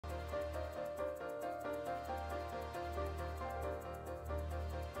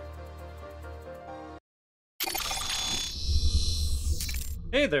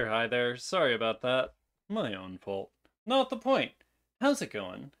Hey there, hi there. Sorry about that. My own fault. Not the point. How's it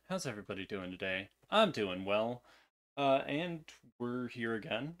going? How's everybody doing today? I'm doing well. And we're here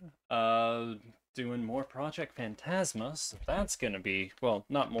again. Doing more Project Phantasma. So that's gonna be, well,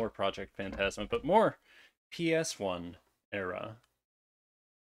 not more Project Phantasma, but more PS1 era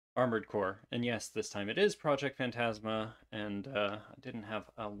Armored Core. And yes, this time it is Project Phantasma, and I didn't have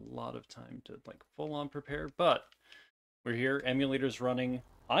a lot of time to like full on prepare, but we're here, emulators running.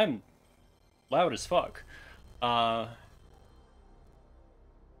 I'm loud as fuck. Uh,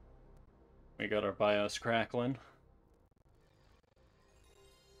 we got our BIOS crackling.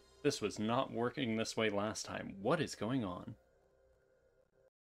 This was not working this way last time. What is going on?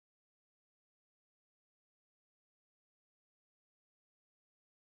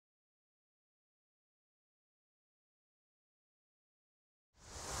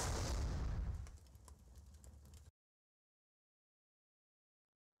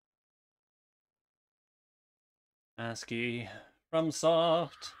 ASCII,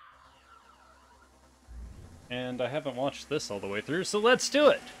 Fromsoft. And I haven't watched this all the way through, so let's do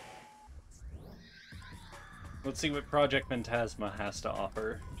it! Let's see what Project Phantasma has to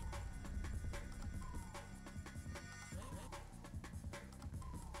offer.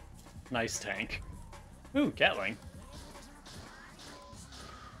 Nice tank. Ooh, Gatling.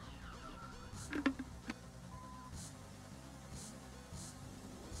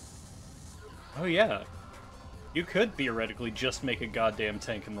 Oh yeah. You could theoretically just make a goddamn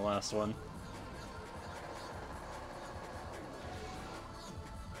tank in the last one.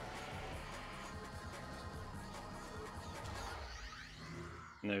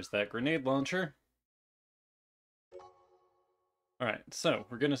 And there's that grenade launcher. Alright, so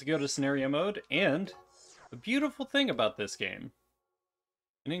we're going to go to scenario mode, and the beautiful thing about this game,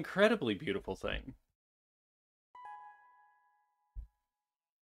 an incredibly beautiful thing.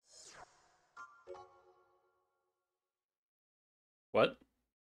 What?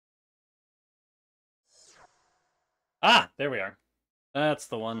 Ah, there we are. That's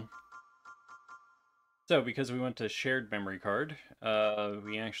the one. So, because we went to shared memory card,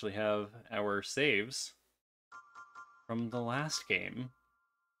 we actually have our saves from the last game.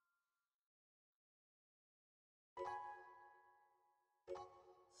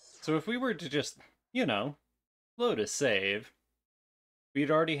 So if we were to just, you know, load a save,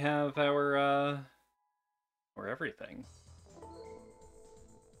 we'd already have our everything.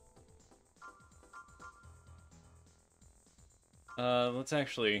 Let's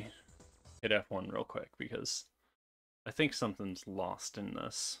actually hit F1 real quick, because I think something's lost in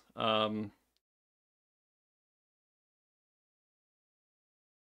this.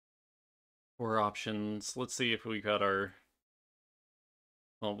 For options, let's see if we got our...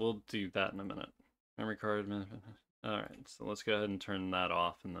 Well, we'll do that in a minute. Memory card... Alright, so let's go ahead and turn that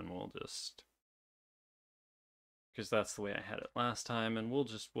off, and then we'll just... Because that's the way I had it last time, and we'll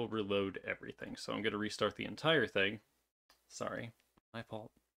reload everything. So I'm going to restart the entire thing. Sorry, my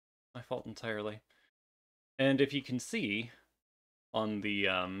fault. My fault entirely. And if you can see on the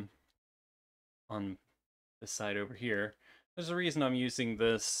side over here, there's a reason I'm using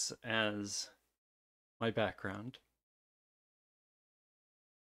this as my background.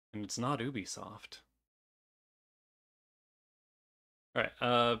 And it's not Ubisoft.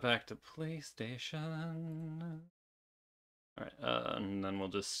 Alright, back to PlayStation. Alright, and then we'll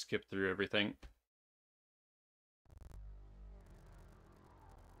just skip through everything.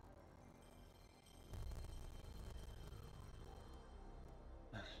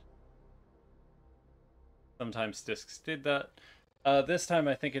 Sometimes discs did that. This time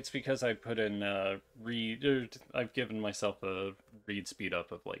I think it's because I put in I've given myself a read speed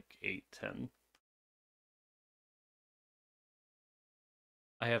up of like 8, 10.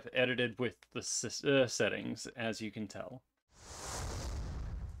 I have edited with the settings, as you can tell.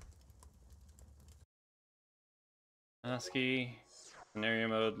 ASCII, scenario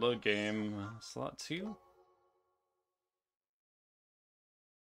mode, load game, slot 2.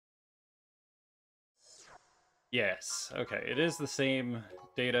 Yes, okay, it is the same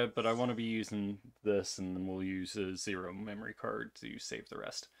data, but I want to be using this, and then we'll use a 0 memory card to save the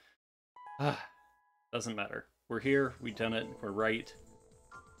rest. Doesn't matter. We're here, we've done it, we're right.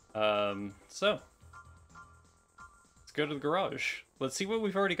 So, let's go to the garage. Let's see what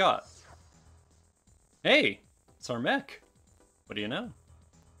we've already got. Hey, it's our mech. What do you know?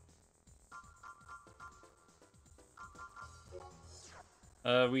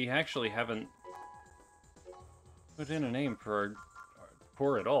 We actually haven't put in a name for our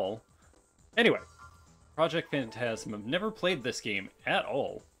core at all. Anyway, Project Phantasm. I've never played this game at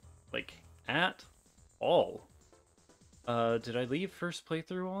all. Like, at all. Did I leave first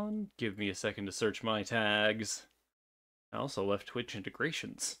playthrough on? Give me a second to search my tags. I also left Twitch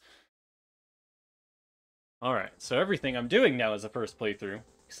integrations. Alright, so everything I'm doing now is a first playthrough.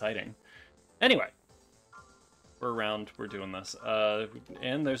 Exciting. Anyway, we're around, we're doing this.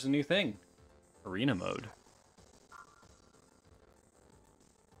 And there's a new thing. Arena mode.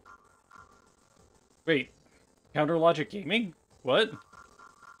 Wait, Counter Logic Gaming? What?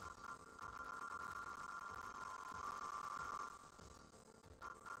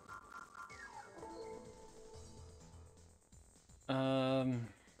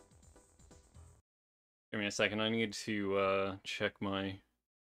 Give me a second, I need to, check my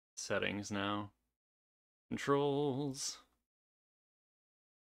settings now. Controls.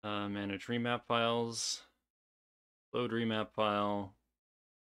 Manage remap files. Load remap file.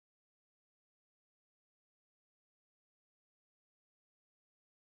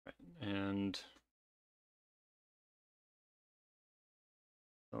 And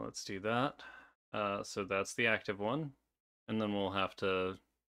so let's do that. So that's the active one. And then we'll have to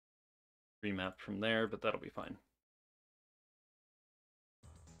remap from there, but that'll be fine.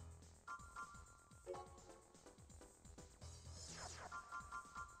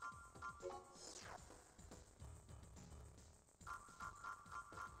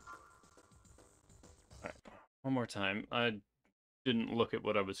 All right, one more time. I didn't look at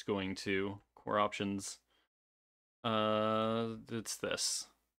what I was going to. Core options. It's this,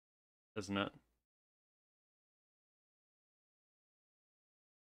 isn't it?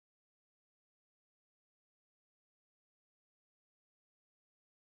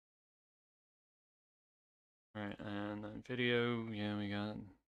 All right, and then video. Yeah, we got.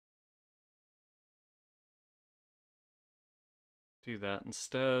 Do that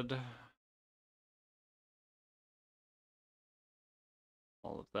instead.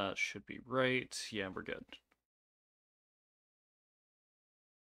 All of that should be right. Yeah, we're good.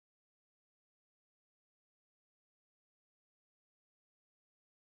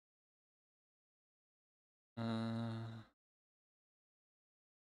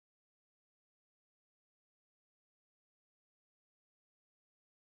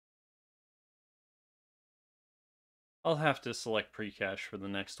 I'll have to select pre-cache for the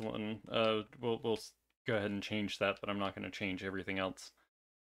next one. We'll go ahead and change that, but I'm not going to change everything else.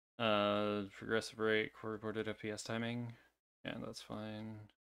 Progressive rate, core recorded FPS timing. Yeah, that's fine.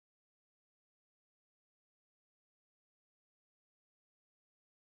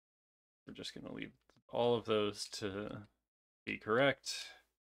 We're just going to leave all of those to be correct.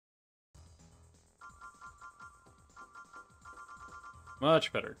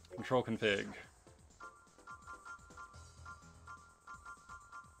 Much better. Control config.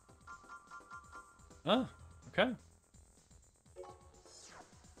 Oh, okay.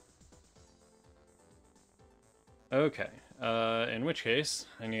 Okay. In which case,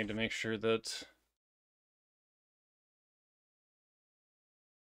 I need to make sure that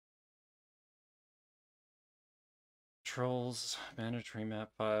controls, manage remap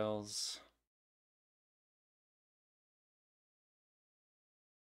files.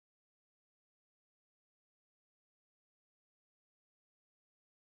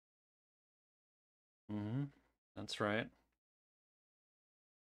 That's right.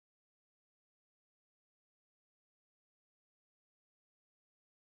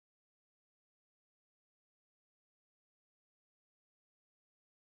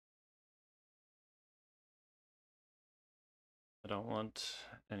 I don't want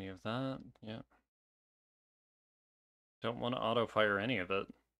any of that. Yeah. Don't want to auto-fire any of it.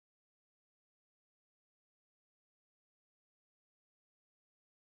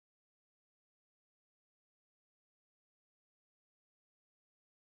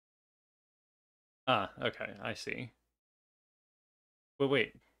 Ah, okay, I see. But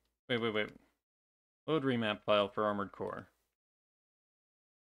wait. Wait. Load remap file for Armored Core.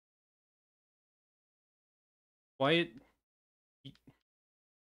 Why it...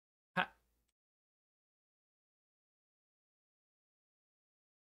 Ha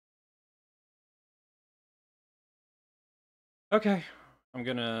okay. I'm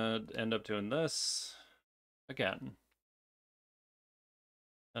gonna end up doing this again.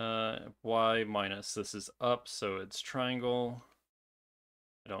 Y minus. This is up, so it's triangle.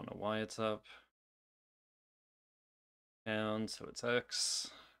 I don't know why it's up. Down, so it's X.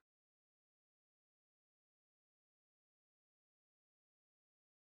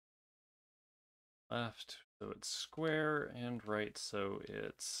 Left, so it's square, and right, so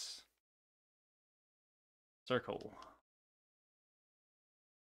it's circle.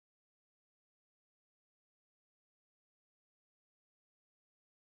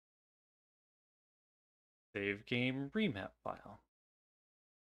 Save game remap file.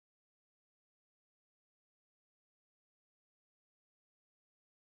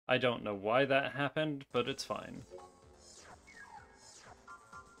 I don't know why that happened, but it's fine.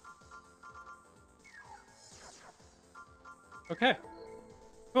 Okay,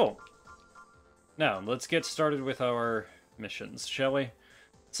 cool. Now, let's get started with our missions, shall we?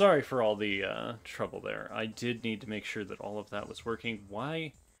 Sorry for all the trouble there. I did need to make sure that all of that was working.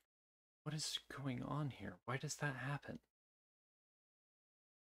 Why? What is going on here? Why does that happen?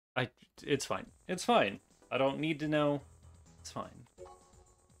 It's fine. It's fine. I don't need to know. It's fine.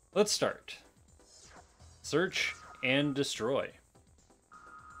 Let's start. Search and destroy.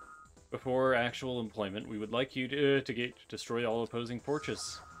 Before actual employment, we would like you to destroy all opposing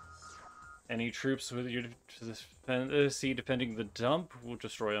forces. Any troops with you to see defending the dump will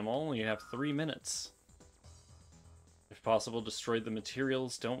destroy them all. You have 3 minutes. If possible, destroy the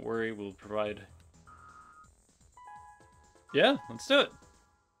materials. Don't worry, we'll provide... Yeah, let's do it.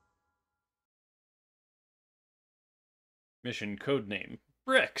 Mission codename: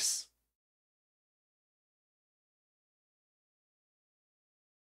 Bricks.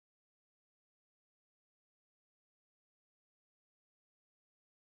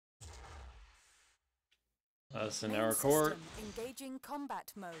 Us in our core. Engaging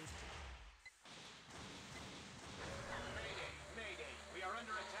combat mode. Mayday, mayday. We are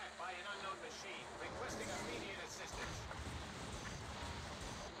under attack by an unknown machine, requesting immediate assistance.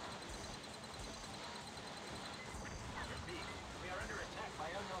 Repeat, we are under attack by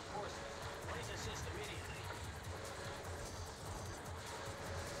unknown forces. Please assist immediately.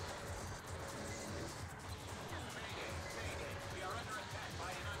 Mayday, mayday. We are under attack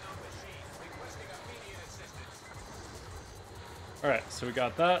by an unknown machine, requesting immediate assistance. Alright, so we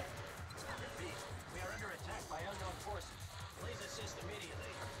got that. Repeat, we are under attack by unknown forces. Please assist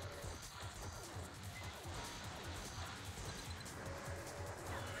immediately.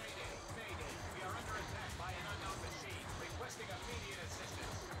 Mayday, mayday. We are under attack by an unknown machine, requesting immediate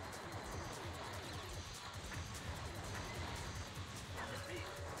assistance. Repeat,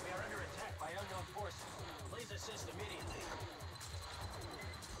 we are under attack by unknown forces. Please assist immediately.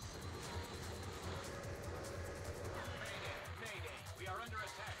 Mayday, mayday. We are under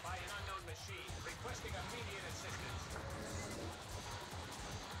attack by an unknown machine, requesting immediate assistance.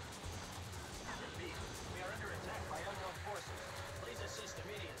 Repeat, we are under attack by unknown forces. Please assist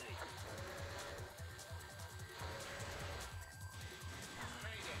immediately.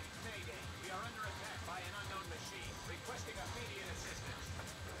 Mayday, mayday. We are under attack by an unknown machine, requesting immediate assistance.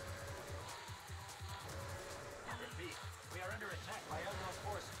 Repeat, we are under attack by unknown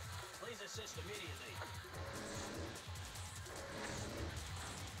forces. Please assist immediately.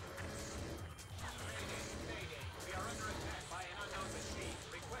 Mayday, mayday. We are under attack by an unknown machine,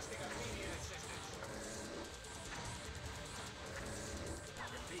 requesting immediate assistance.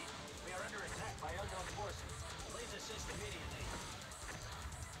 Repeat, we are under attack by unknown forces. Please assist immediately.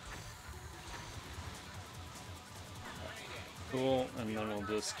 Mayday, Cool, and then we'll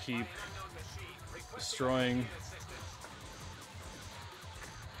just keep destroying.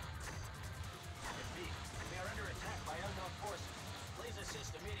 Repeat, we are under attack by unknown forces. Please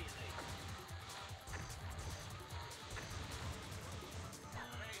assist immediately.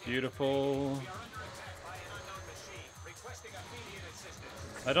 Beautiful. We are under attack by an unknown machine, requesting immediate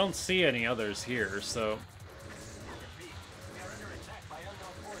assistance. I don't see any others here, so... Repeat, we are under attack by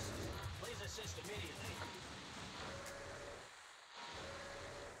unknown forces. Please assist immediately.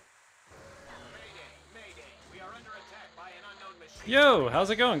 Mayday, mayday. We are under attack by an unknown machine. Yo, how's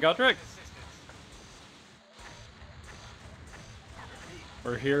it going, Godric?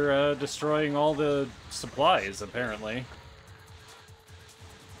 We're here destroying all the supplies, apparently.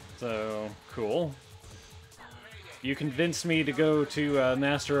 So, cool. You convinced me to go to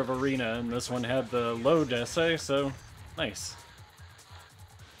Master of Arena, and this one had the load essay, so nice.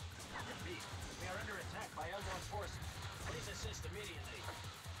 Repeat, we are under attack by unknown forces. Please assist immediately.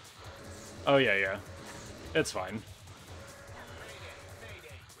 Oh, yeah. It's fine. Mayday,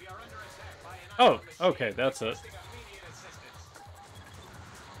 mayday. We are under attack by an Oh, unknown machine, okay, that's it. requesting immediate assistance.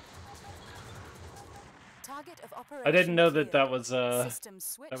 Target of operation I didn't know that cleared. that was, System that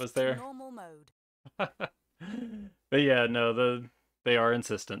switched was to there. normal mode. But yeah, no, they are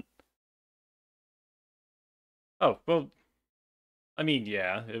insistent. Oh, well, I mean,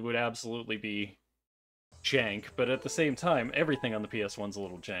 yeah, it would absolutely be jank, but at the same time, everything on the PS1's a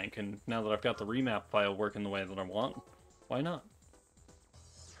little jank, and now that I've got the remap file working the way that I want, why not?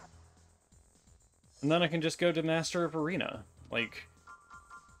 And then I can just go to Master of Arena. Like,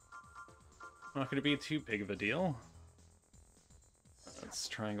 not gonna be too big of a deal. That's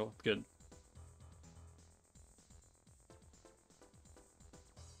triangle, good.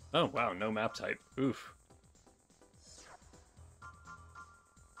 Oh, wow, no map type. Oof.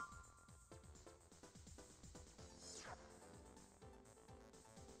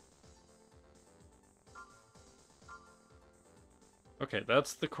 Okay,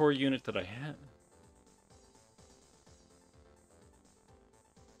 that's the core unit that I had.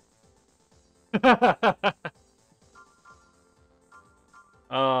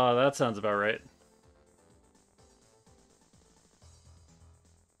 Oh, that sounds about right.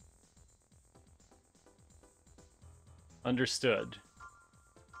 Understood.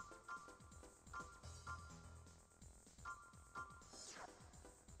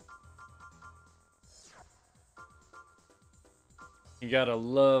 You gotta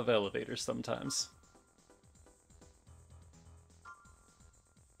love elevators sometimes.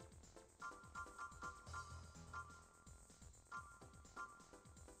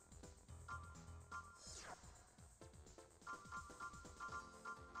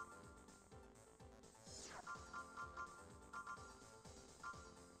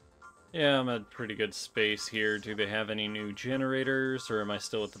 Yeah, I'm at pretty good space here. Do they have any new generators, or am I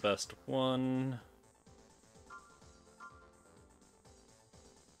still at the best one?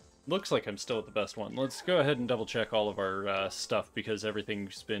 Looks like I'm still at the best one. Let's go ahead and double check all of our stuff, because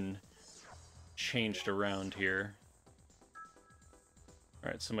everything's been changed around here.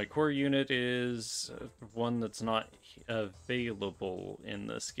 Alright, so my core unit is one that's not available in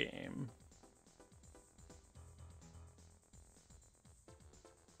this game.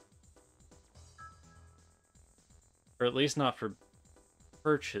 Or at least not for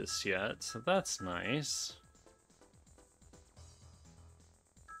purchase yet, so that's nice.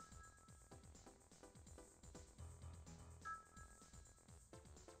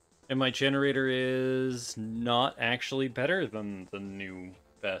 And my generator is not actually better than the new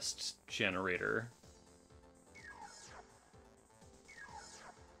best generator.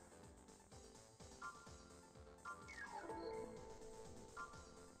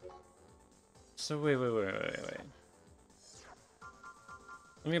 So wait.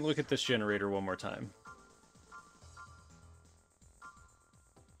 Let me look at this generator one more time.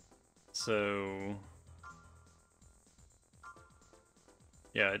 So...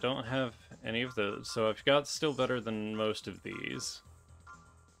 yeah, I don't have any of those, so I've got still better than most of these.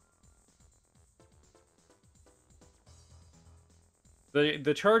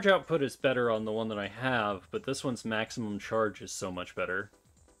 The charge output is better on the one that I have, but this one's maximum charge is so much better.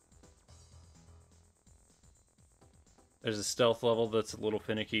 There's a stealth level that's a little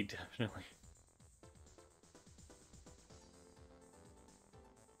finicky, definitely.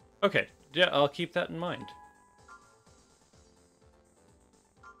 Okay, yeah, I'll keep that in mind.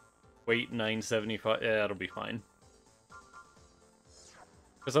 Weight 975, yeah, that'll be fine.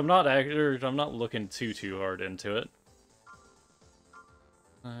 Because I'm not looking too hard into it.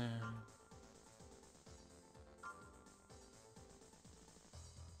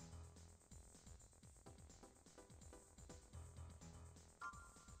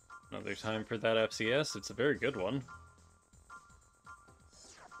 Another time for that FCS. It's a very good one.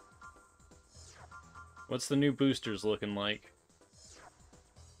 What's the new boosters looking like?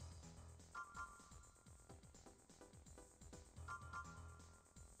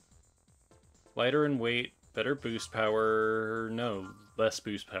 Lighter in weight, better boost power. No, less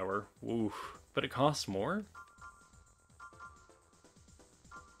boost power. Oof. But it costs more?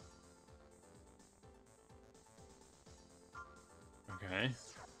 Okay.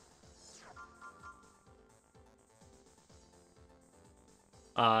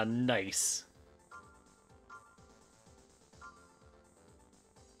 Nice.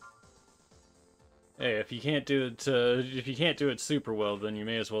 Hey, if you can't do it super well, then you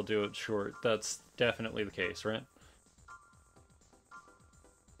may as well do it short. That's definitely the case, right?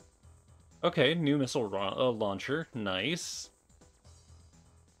 Okay, new missile launcher. Nice.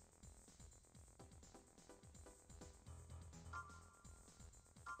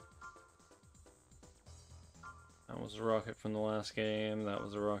 That was a rocket from the last game. That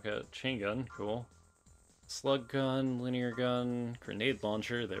was a rocket. Chain gun. Cool. Slug gun, linear gun, grenade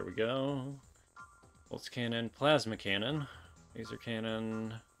launcher. There we go. Pulse cannon, plasma cannon, laser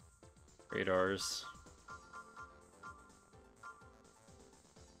cannon, radars.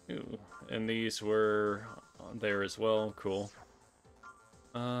 Ooh, and these were there as well. Cool.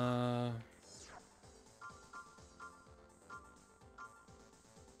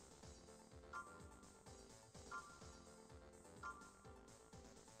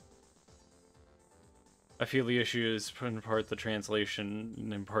 I feel the issue is in part the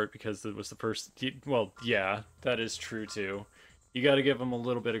translation, in part because it was the first... well, yeah, that is true too. You gotta give them a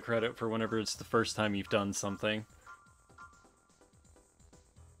little bit of credit for whenever it's the first time you've done something.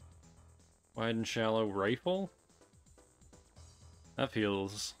 Wide and shallow rifle? That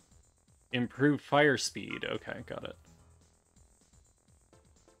feels... Improved fire speed. Okay, got it.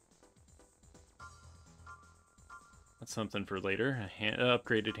 That's something for later. A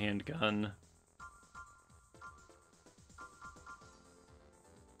upgraded handgun.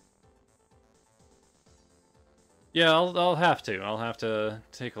 Yeah, I'll have to. I'll have to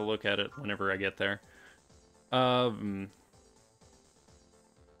take a look at it whenever I get there.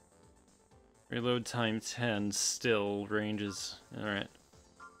 Reload time 10, still ranges. Alright.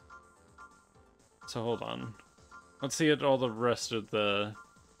 So hold on. Let's see at all the rest of the...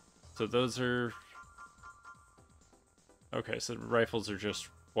 So those are... Okay, so rifles are just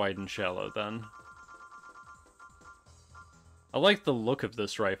wide and shallow then. I like the look of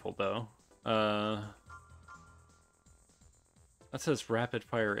this rifle though. That says rapid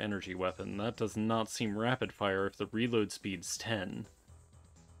fire energy weapon. That does not seem rapid fire if the reload speed's 10.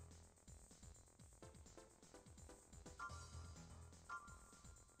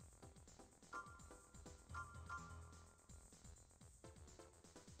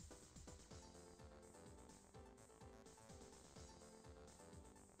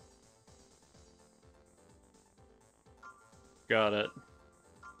 Got it.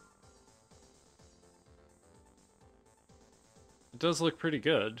 It does look pretty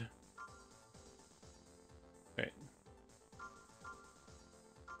good. Wait.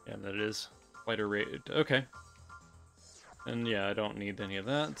 Yeah, that is lighter rated. Okay. And yeah, I don't need any of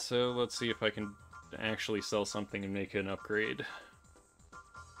that, so let's see if I can actually sell something and make an upgrade.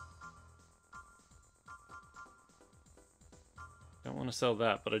 Don't want to sell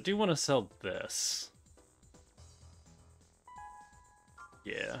that, but I do want to sell this.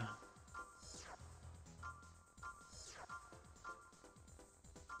 Yeah.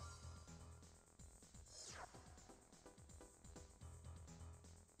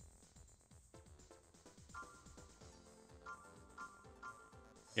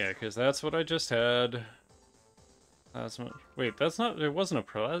 Yeah, because that's what I just had. Plasma. Wait, that's not... It wasn't a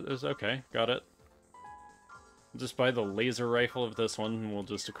pro... It was, okay, got it. Just buy the laser rifle of this one, and we'll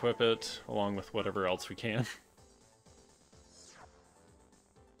just equip it, along with whatever else we can.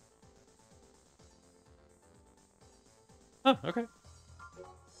 Oh, okay.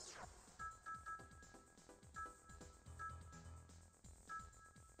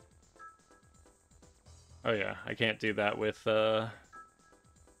 Oh yeah, I can't do that with, the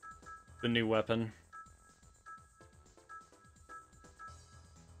new weapon.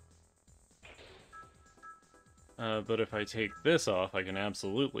 But if I take this off, I can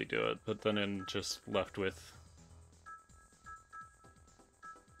absolutely do it, but then I'm just left with...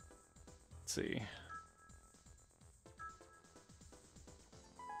 Let's see.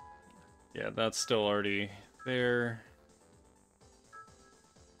 Yeah, that's still already there.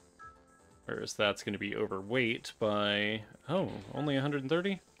 Whereas that's going to be overweight by... Oh, only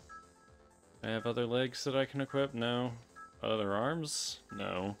 130? I have other legs that I can equip? No. Other arms?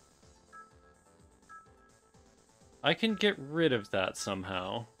 No. I can get rid of that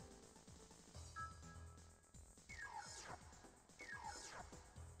somehow.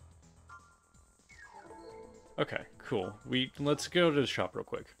 Okay, cool. Let's go to the shop real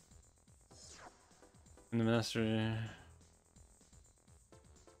quick. And the master...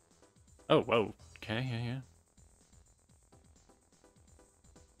 Oh, whoa. Okay, yeah.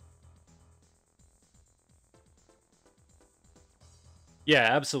 Yeah,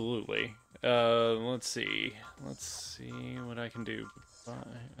 absolutely. Let's see. Let's see what I can do.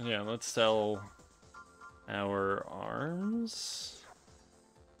 Yeah, let's sell our arms.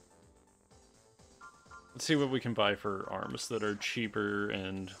 Let's see what we can buy for arms that are cheaper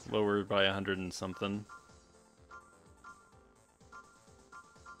and lower by 100 and something.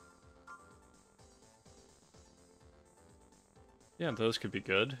 Yeah, those could be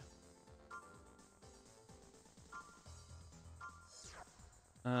good.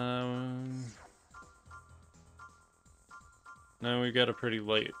 Now we've got a pretty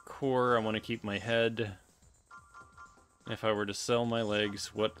light core. I want to keep my head. If I were to sell my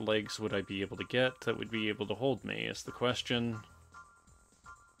legs, what legs would I be able to get that would be able to hold me, is the question.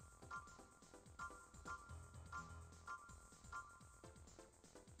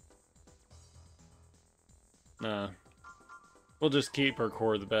 We'll just keep our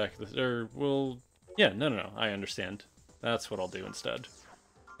core at the back of the... Or we'll... Yeah, no, I understand. That's what I'll do instead.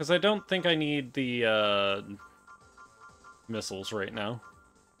 Because I don't think I need the, missiles right now.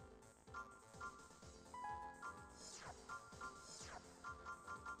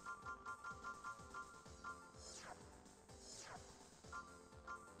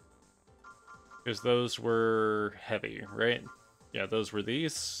 Because those were heavy, right? Yeah, those were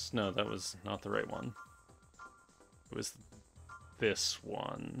these. No, that was not the right one. It was this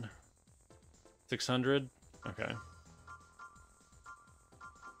one. 600? Okay.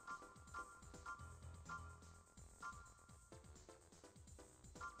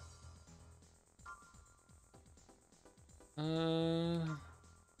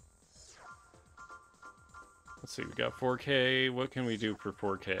 Let's see, we got 4K. What can we do for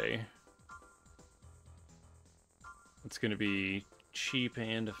 4K? It's gonna be cheap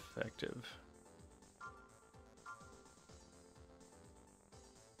and effective.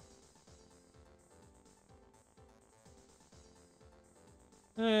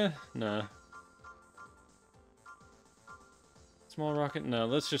 Nah. Small rocket? No,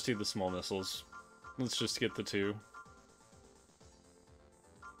 let's just do the small missiles. Let's just get the two.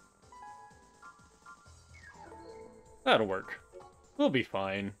 That'll work. We'll be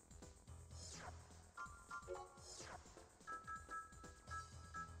fine.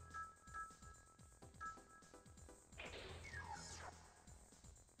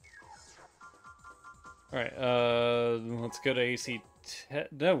 Alright, let's go to AC 10.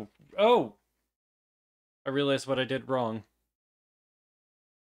 No! Oh! I realized what I did wrong.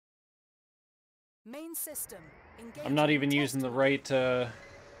 Main system. I'm not Engaging even test using the mode. right,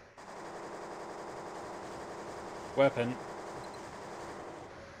 weapon.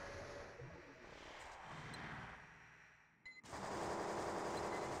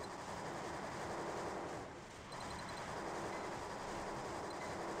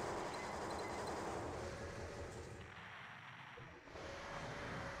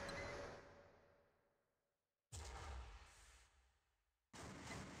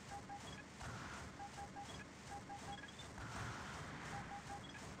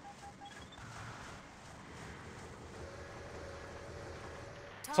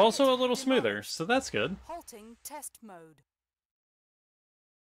 It's also a Target little smoother, demolished. so that's good. Halting test mode.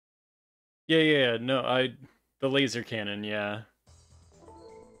 Yeah, no, the laser cannon, yeah.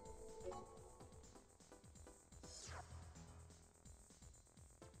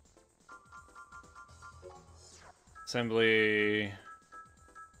 Assembly.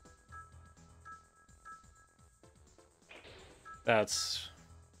 That's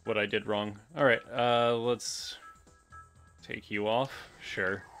what I did wrong. Alright, let's take you off.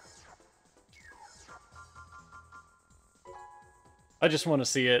 Sure. I just want to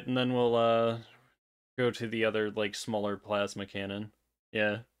see it, and then we'll, go to the other, like, smaller plasma cannon.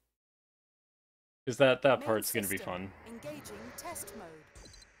 Yeah. Because that Main part's gonna be system. fun. Engaging test mode.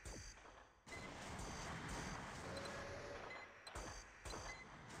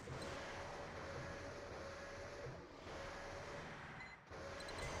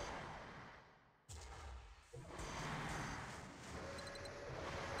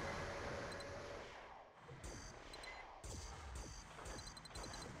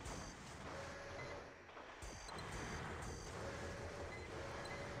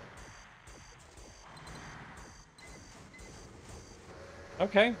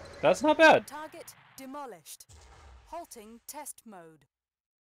 Okay, that's not bad. Target demolished. Halting test mode.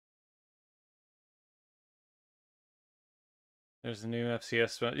 There's a new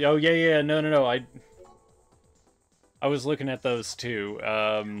FCS. Oh, yeah, no. I was looking at those too.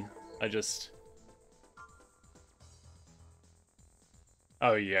 I just...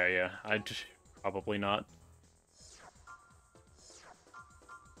 Oh, yeah. Probably not.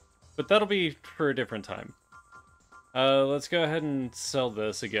 But that'll be for a different time. Let's go ahead and sell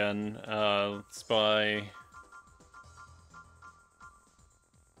this again. Let's buy...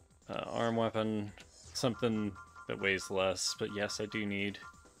 arm weapon. Something that weighs less, but yes, I do need...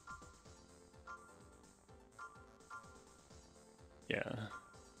 Yeah.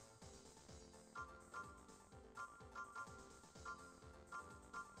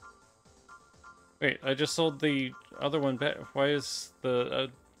 Wait, I just sold the other one back. Why is the...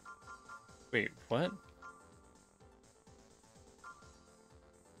 Wait, what?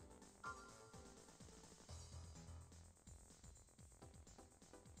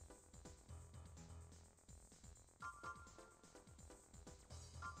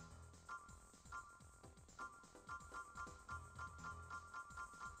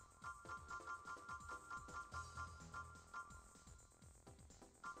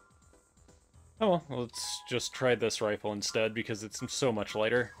 Oh well, let's just try this rifle instead because it's so much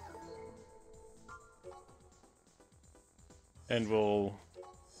lighter. And we'll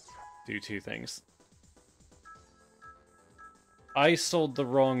do two things. I sold the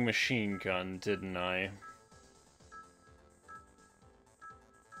wrong machine gun, didn't I?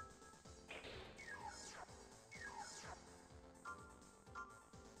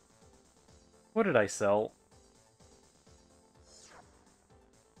 What did I sell?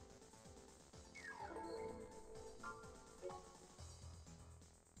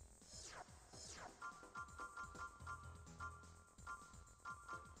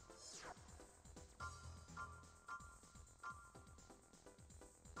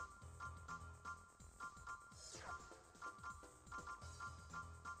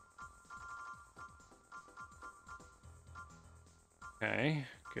 Okay,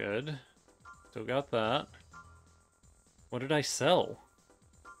 good. Still got that. What did I sell?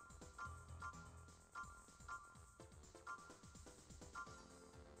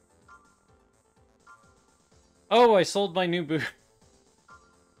 Oh, I sold my new boot.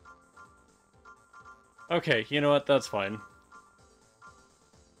 Okay, you know what? That's fine.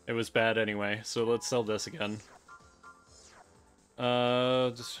 It was bad anyway, so let's sell this again.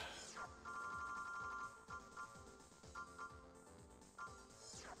 Just...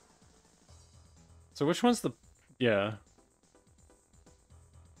 So which one's the... Yeah.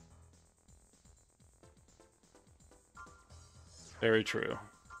 Very true.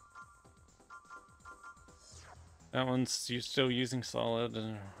 That one's still using solid.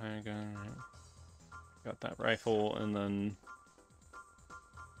 Got that rifle, and then...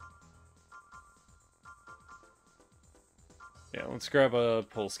 Yeah, let's grab a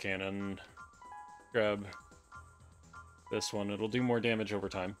pulse cannon. Grab this one. It'll do more damage over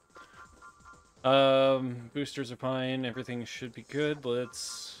time. Boosters are fine. Everything should be good.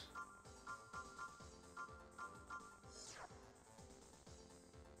 Let's...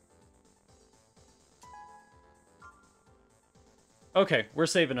 Okay, we're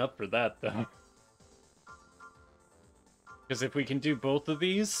saving up for that, though. Because if we can do both of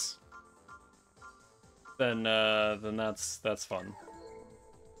these, then that's fun.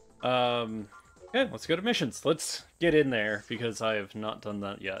 Okay, let's go to missions. Let's get in there, because I have not done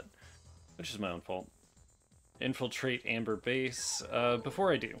that yet. Which is my own fault. Infiltrate Amber Base.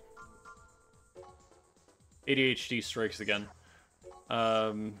 Before I do. ADHD strikes again.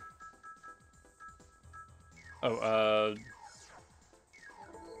 One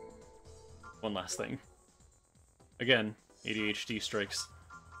last thing. Again, ADHD strikes.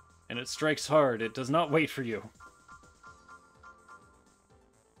 And it strikes hard. It does not wait for you.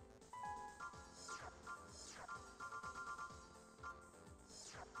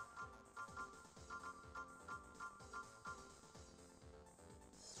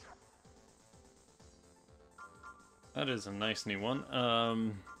 That is a nice new one.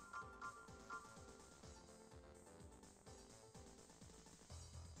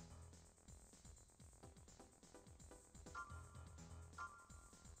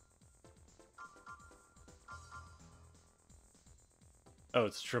 Oh,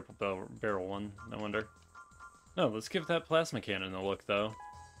 it's a triple barrel one. No wonder. No, let's give that plasma cannon a look, though.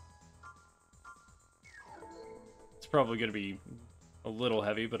 It's probably going to be a little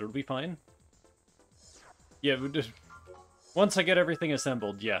heavy, but it'll be fine. Yeah, we just... Once I get everything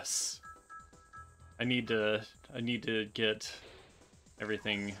assembled, yes. I need to get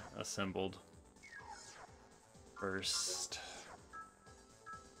everything assembled first.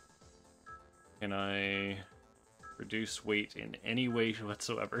 Can I reduce weight in any way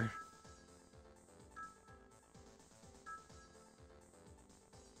whatsoever?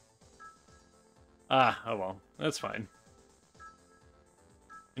 Ah, oh well, that's fine.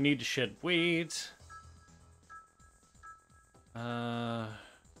 I need to shed weight.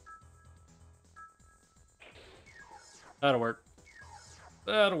 That'll work.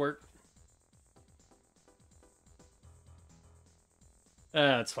 That'll work.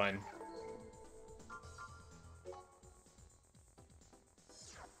 That's fine.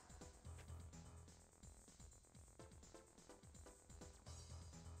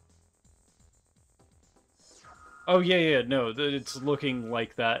 Oh yeah, no, it's looking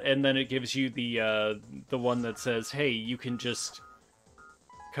like that, and then it gives you the one that says, "Hey, you can just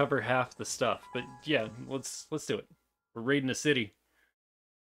cover half the stuff." But yeah, let's do it. We're raiding a city.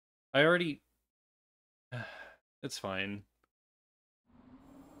 I already... It's fine.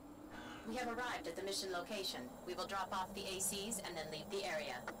 We have arrived at the mission location. We will drop off the ACs and then leave the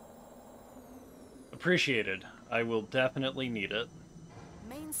area. Appreciated. I will definitely need it.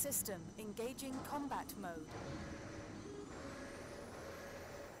 Main system engaging combat mode.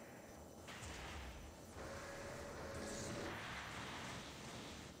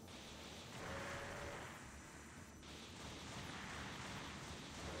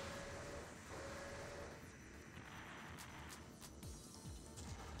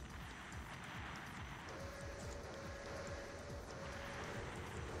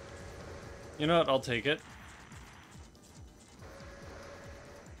 You know what? I'll take it.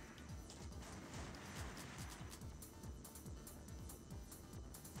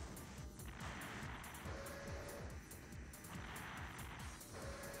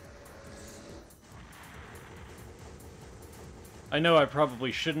 I know I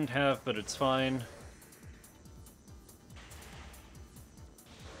probably shouldn't have, but it's fine.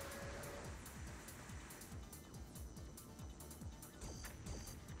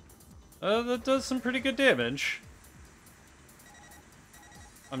 That does some pretty good damage.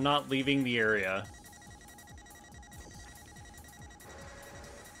 I'm not leaving the area.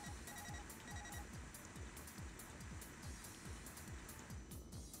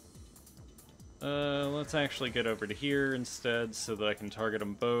 Let's actually get over to here instead so that I can target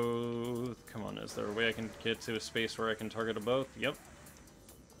them both. Come on, is there a way I can get to a space where I can target them both? Yep.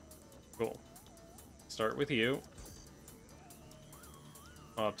 Cool. Start with you.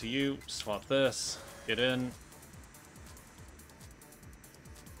 Swap to you. Swap this. Get in.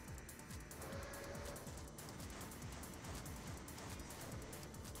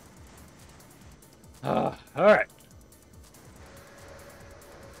 Alright.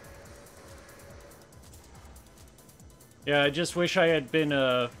 Yeah, I just wish I had been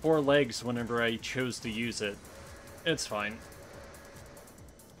 4 legs whenever I chose to use it. It's fine.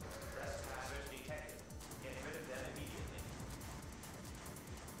 Trespassers detected. Get rid of them immediately.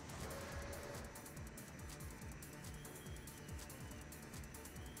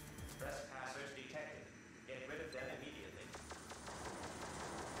 Trespassers detected. Get rid of them immediately.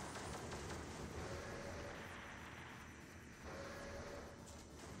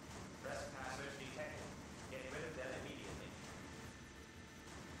 Trespassers detected. Get rid of them immediately.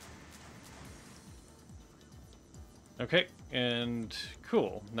 Okay, and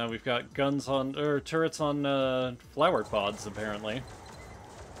cool. Now we've got guns on, or turrets on flower pods, apparently.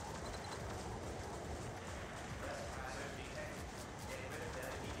 Trespassers detected. Get rid of them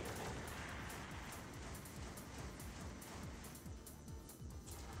immediately.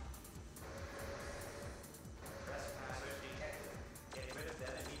 Trespassers detected. Get rid of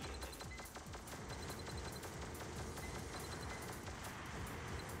them immediately.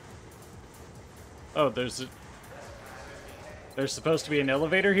 Oh, there's supposed to be an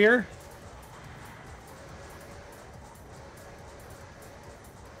elevator here?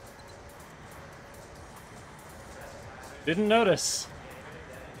 Didn't notice.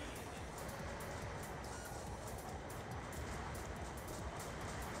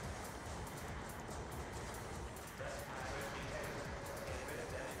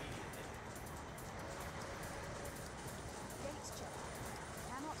 Gates check.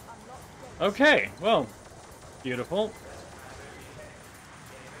 Cannot unlock gates. Okay, well, beautiful.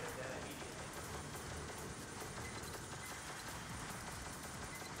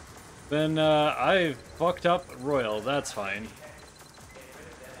 Then, I fucked up royal, that's fine.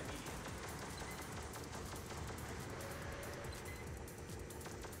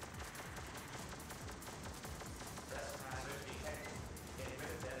 Trespassers detected. Get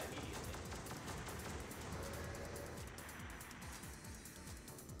rid of them immediately.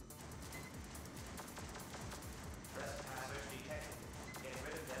 Trespassers detected.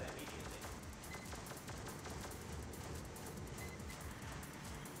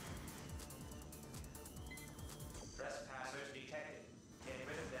 Get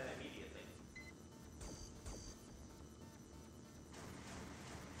rid of them immediately.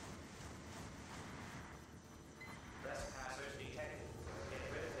 Trespassers detected. Get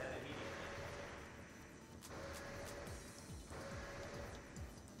rid of them immediately.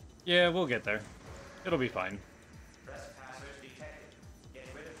 Yeah, we'll get there. It'll be fine. Trespassers detected. Get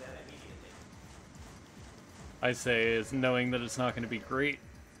rid of them immediately. I say is knowing that it's not going to be great.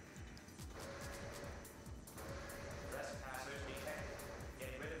 Trespassers detected.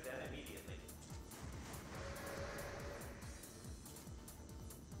 Get rid of them immediately.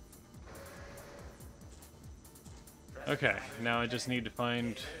 Okay, now I just need to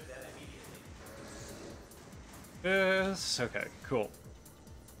find Get rid of them immediately. this. Okay, cool.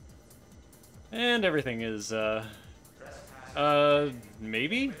 And everything is,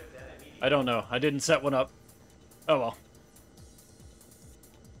 maybe? I don't know. I didn't set one up. Oh well.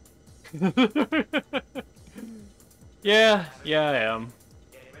 Yeah, I am.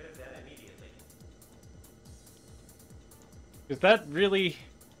 Get rid of them immediately. Because that really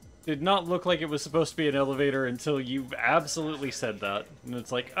did not look like it was supposed to be an elevator until you absolutely said that. And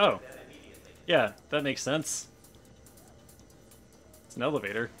it's like, oh, yeah, that makes sense. It's an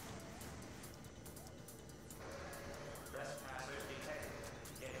elevator. Trespassers detected.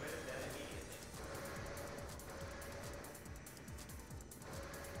 Get rid of them immediately.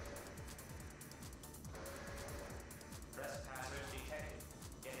 Trespassers detected.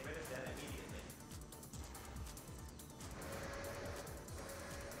 Get rid of them immediately.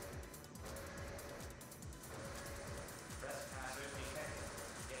 Trespassers detected.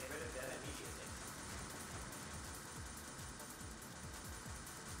 Get rid of them immediately.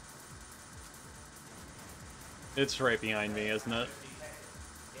 It's right behind me, isn't it? Detected.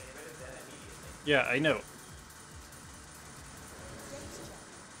 Get rid of them immediately. Yeah, I know. Gates check.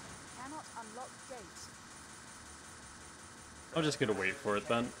 Cannot unlock gates. I'm just gonna wait for it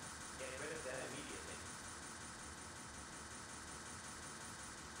then. Get rid of them immediately.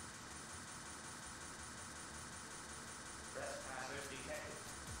 Trespassers detected.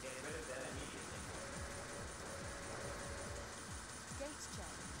 Get rid of them immediately. Gates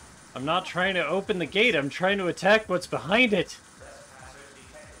check. I'm not trying to open the gate, I'm trying to attack what's behind it. Trespassers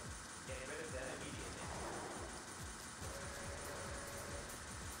detected. Get rid of them immediately.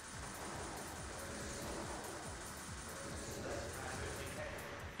 Trespassers detected.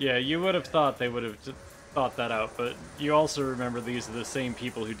 Yeah, you would have thought they would have thought that out, but you also remember these are the same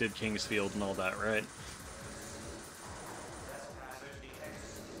people who did Kingsfield and all that, right? Trespassers detected.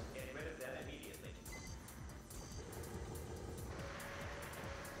 Get rid of them immediately.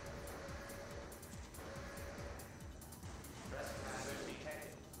 Trespassers detected.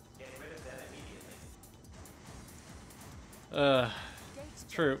 Get rid of them immediately. Gates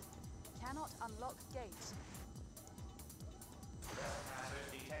check. True. Cannot unlock gate. Trespassers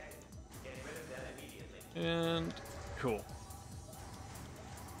detected. Get rid of them immediately. And cool.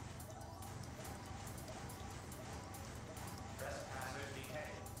 Trespassers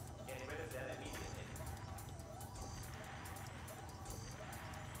detected. Get rid of them immediately.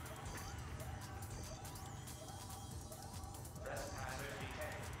 Trespassers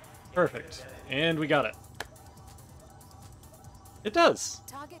detected. Perfect. And we got it. It does.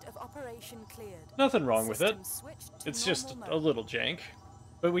 Target of operation cleared. Nothing wrong with it. System switched to It's just normal a mode. little jank.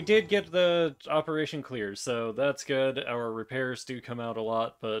 But we did get the operation clear, so that's good. Our repairs do come out a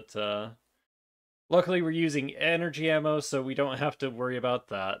lot, but luckily we're using energy ammo, so we don't have to worry about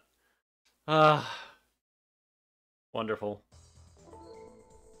that. Ah, wonderful.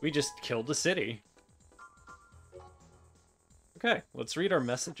 We just killed a city. Okay, let's read our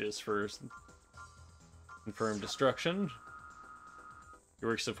messages first. Confirm destruction. Your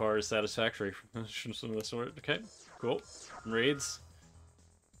work so far is satisfactory. Some of this sort. Okay, cool. Raids.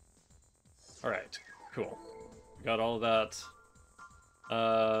 Alright, cool. Got all of that.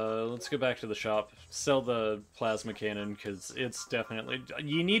 Let's go back to the shop. Sell the plasma cannon, because it's definitely...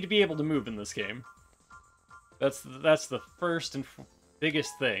 You need to be able to move in this game. That's the first and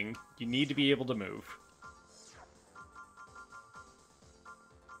biggest thing. You need to be able to move.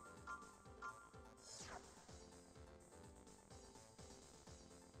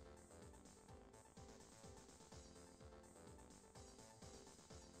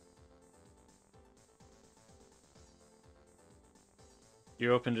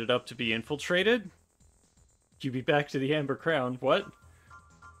 You opened it up to be infiltrated? You be back to the Amber Crown. What?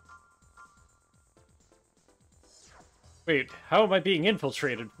 Wait, how am I being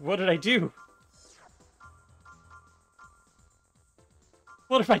infiltrated? What did I do?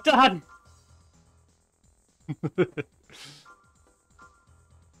 What have I done?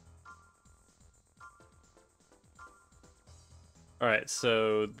 Alright,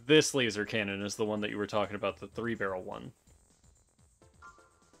 so this laser cannon is the one that you were talking about, the 3-barrel one.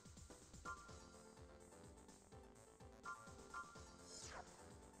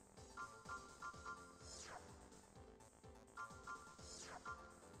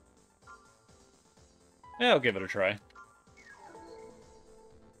 Yeah, I'll give it a try.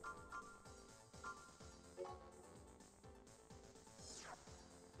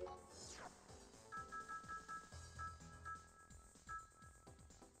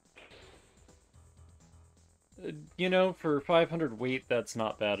 You know, for 500 weight, that's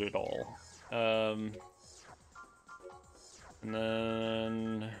not bad at all. And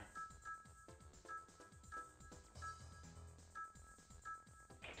then...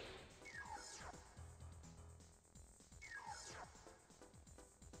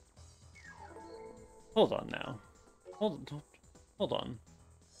 Hold on now. Hold on.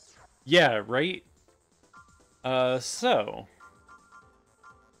 Yeah, right? So...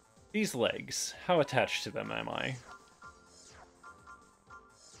 These legs, how attached to them am I?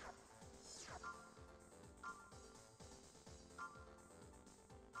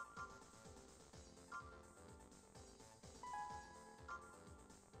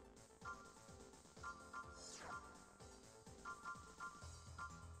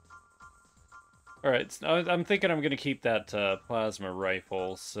 Alright, so I'm thinking I'm gonna keep that plasma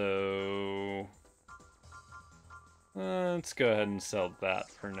rifle, so... let's go ahead and sell that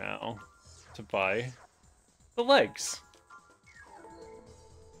for now. To buy the legs.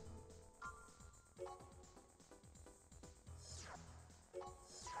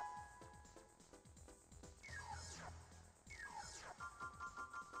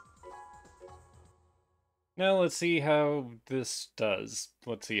 Now let's see how this does.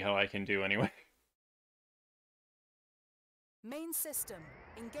 Let's see how I can do anyway. Main system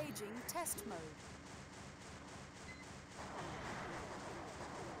engaging test mode.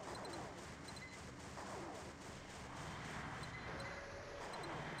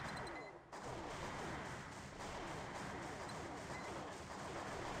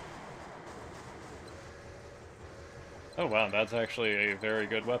 Oh wow, that's actually a very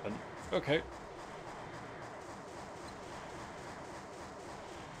good weapon. Okay.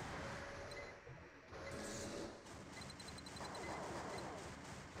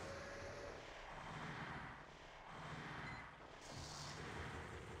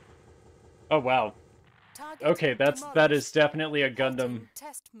 Oh wow. Target Okay, that is demolished. definitely a Gundam. Halting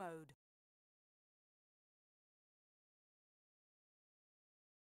test mode.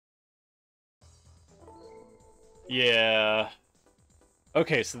 Yeah.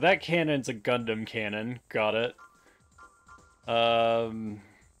 Okay, so that cannon's a Gundam cannon. Got it. I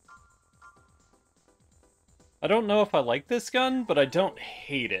don't know if I like this gun, but I don't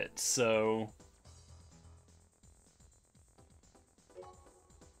hate it, so...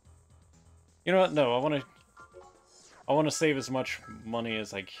 You know what? No, I want to save as much money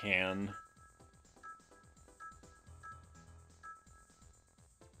as I can.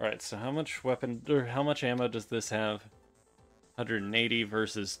 Alright, so how much weapon, or how much ammo does this have? 180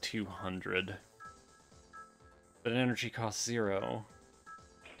 versus 200. But energy costs 0.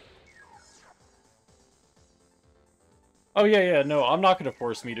 Oh yeah, no, I'm not going to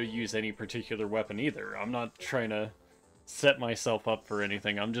force me to use any particular weapon either. I'm not trying to set myself up for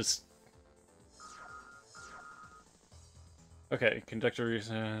anything. I'm just... Okay, conductor...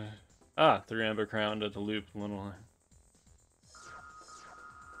 3 amber crown to the loop, little...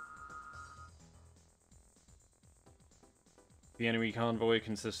 The enemy convoy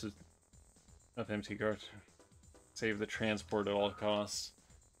consisted of empty guards. Save the transport at all costs.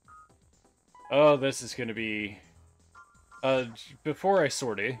 Oh, this is gonna be... before I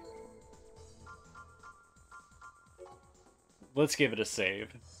sortie, let's give it a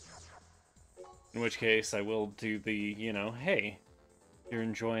save. In which case, I will do the, you know, hey, if you're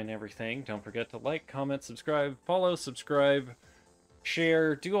enjoying everything, don't forget to like, comment, subscribe, follow, subscribe,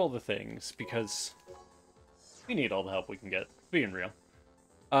 share, do all the things, because we need all the help we can get, being real.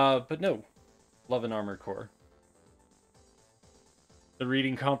 But no, Love and Armored Core. The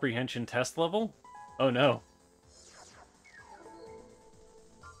reading comprehension test level? Oh no.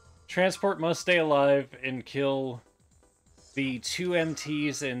 Transport must stay alive and kill the 2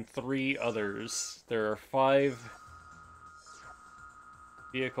 MTs and 3 others. There are 5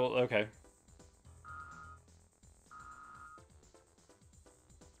 vehicles. Okay.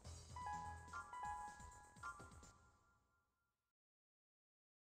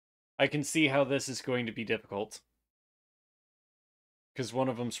 I can see how this is going to be difficult. Because one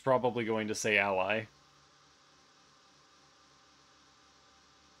of them's probably going to say ally.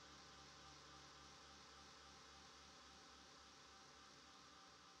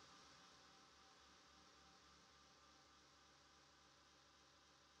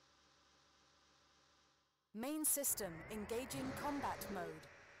 Main system engaging combat mode.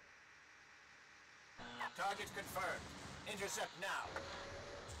 Target confirmed. Intercept now.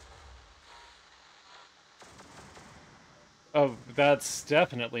 Oh, that's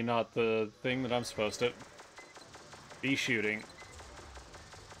definitely not the thing that I'm supposed to be shooting.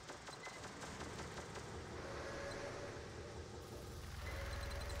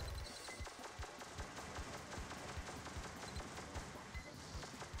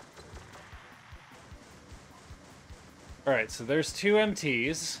 Alright, so there's 2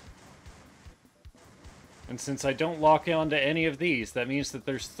 MTs. And since I don't lock onto any of these, that means that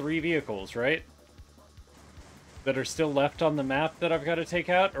there's 3 vehicles, right? That are still left on the map that I've got to take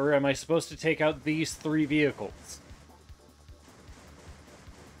out? Or am I supposed to take out these 3 vehicles?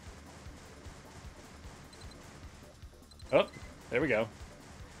 Oh, there we go.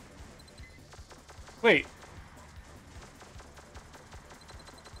 Wait.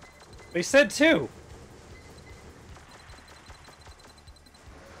 They said 2!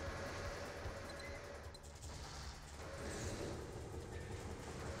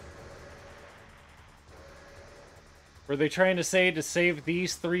 Were they trying to say to save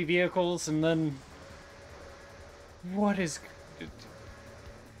these 3 vehicles and then... What is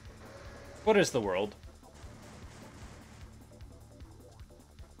the world?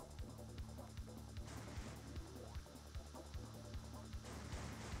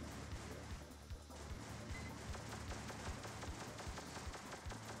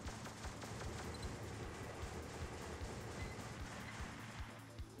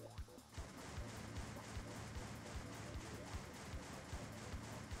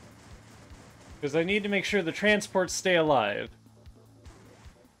 Because I need to make sure the transports stay alive.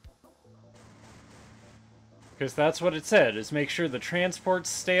 Because that's what it said, is make sure the transports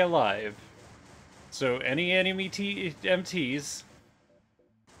stay alive. So any enemy MTs,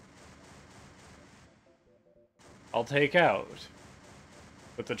 I'll take out.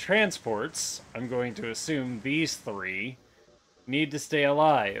 But the transports, I'm going to assume these three, need to stay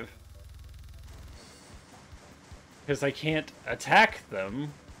alive. Because I can't attack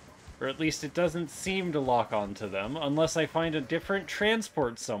them, or at least it doesn't seem to lock onto them, unless I find a different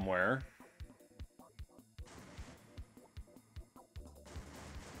transport somewhere.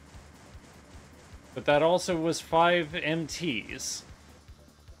 But that also was 5 MTs.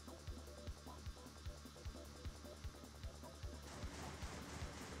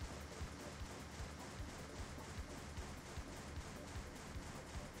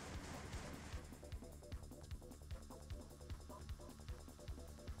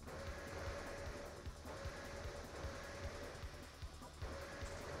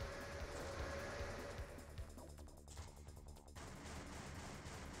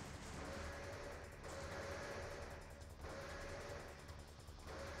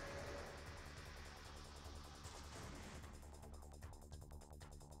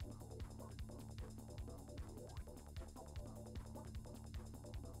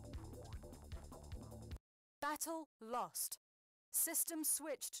 Battle lost. System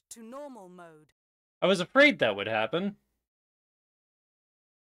switched to normal mode. I was afraid that would happen.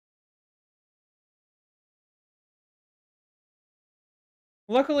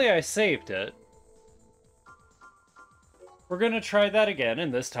 Luckily, I saved it. We're gonna try that again,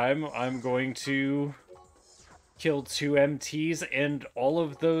 and this time I'm going to kill 2 MTs and all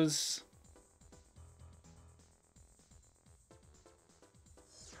of those...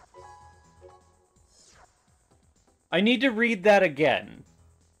 I need to read that again.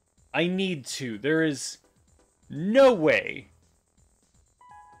 I need to. There is no way.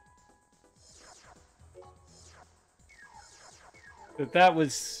 That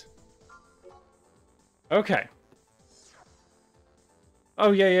was... Okay.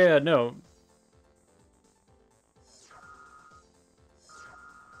 Oh, yeah, no.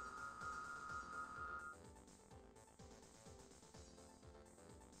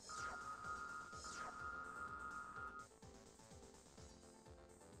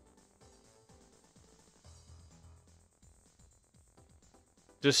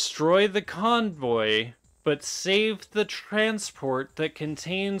 Destroy the convoy, but save the transport that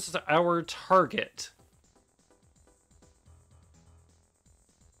contains our target.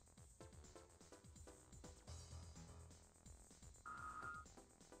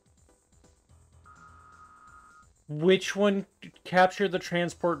 Which one? Capture the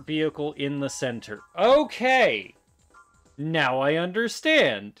transport vehicle in the center. Okay! Now I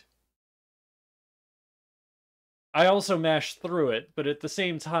understand. I also mashed through it, but at the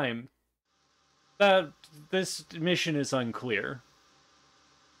same time, this mission is unclear.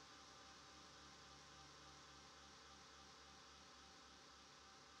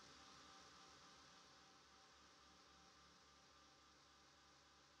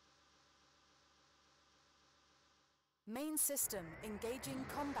 Main system engaging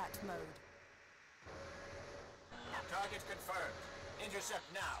combat mode. Target confirmed.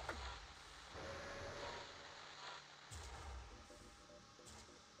 Intercept now.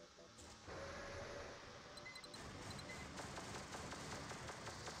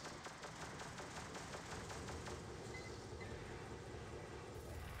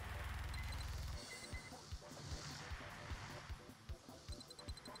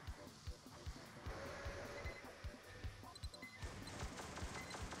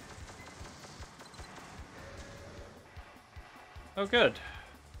 Oh, good.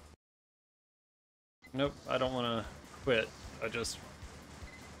 Nope, I don't want to quit. I just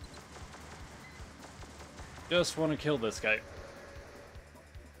want to kill this guy.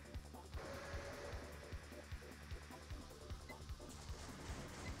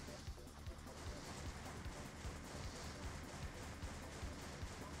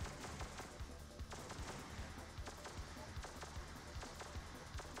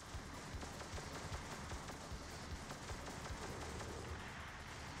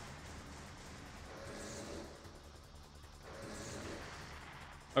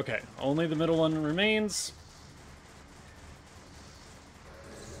 Okay, only the middle one remains.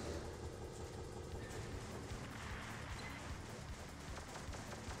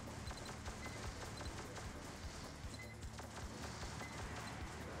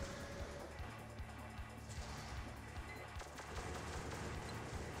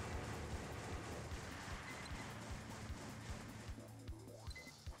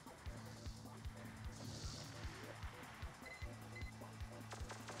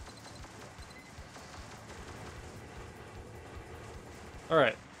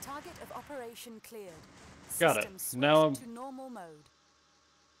 Alright. Target of operation cleared. Got it. System switched Now to normal mode.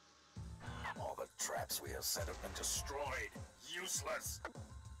 All the traps we have set have been destroyed. Useless.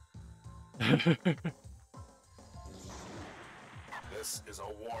 This is a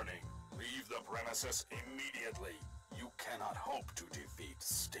warning. Leave the premises immediately. You cannot hope to defeat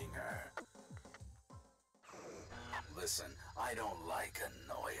Stinger. Listen, I don't like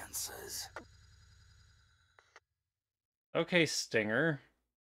annoyances. Okay, Stinger.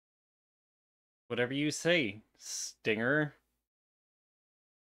 Whatever you say, Stinger.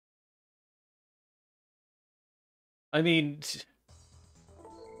 I mean,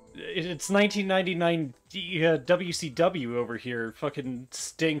 it's 1999 WCW over here. Fucking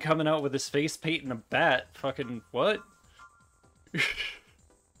Sting coming out with his face paint and a bat. Fucking what?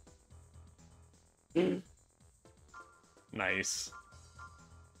 Nice.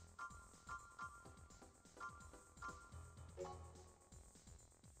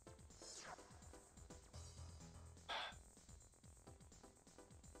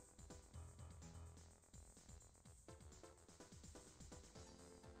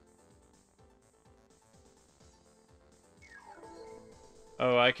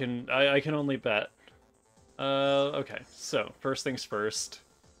 Oh, I can only bet. Okay. So, first things first.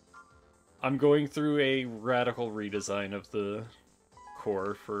 I'm going through a radical redesign of the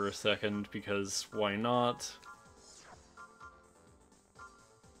core for a second because why not?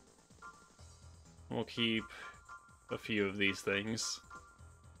 We'll keep a few of these things.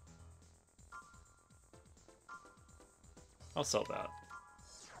 I'll sell that.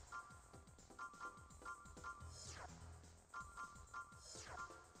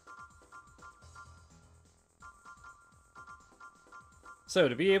 So,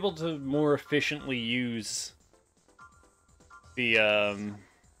 to be able to more efficiently use the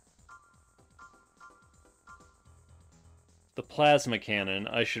plasma cannon,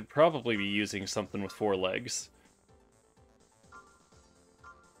 I should probably be using something with 4 legs.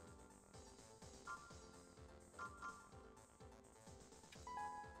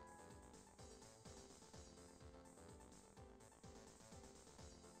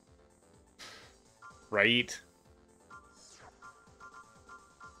 Right?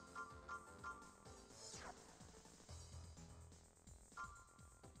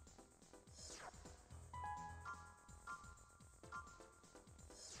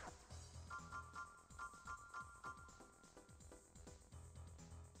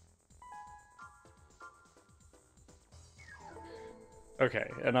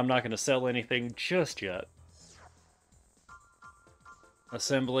 Okay, and I'm not going to sell anything just yet.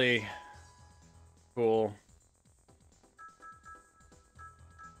 Assembly. Cool.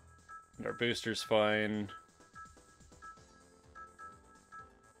 And our booster's fine.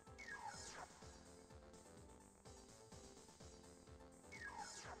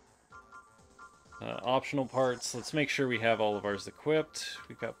 Optional parts. Let's make sure we have all of ours equipped.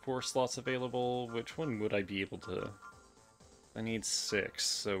 We've got 4 slots available. Which one would I be able to... I need 6,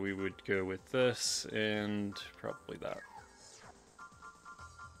 so we would go with this and probably that.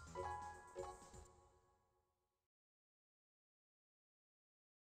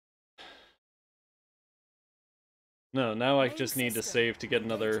 No, now I just need to save to get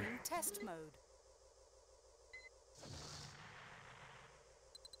another... Test mode.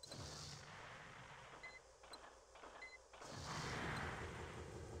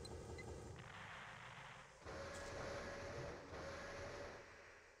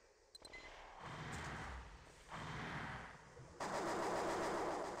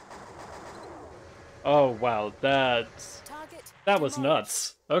 Oh, wow, that was demolished.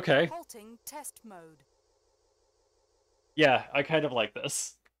 nuts. Okay. Halting test mode. Yeah, I kind of like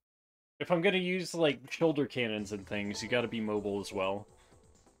this. If I'm gonna use, like, shoulder cannons and things, you gotta be mobile as well.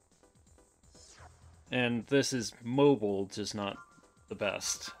 And this is mobile, just not the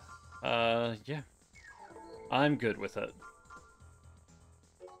best. Yeah. I'm good with it.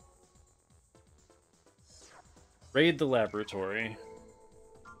 Raid the laboratory.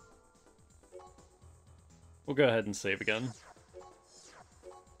 We'll go ahead and save again.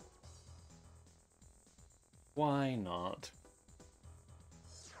 Why not?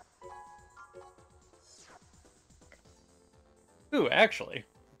 Ooh, actually.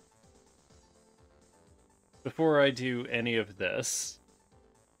 Before I do any of this,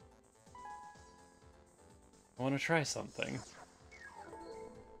 I want to try something.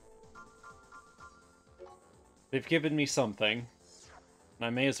 They've given me something, and I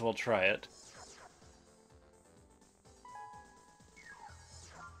may as well try it.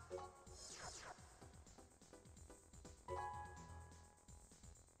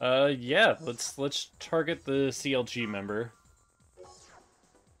 Yeah, let's target the CLG member.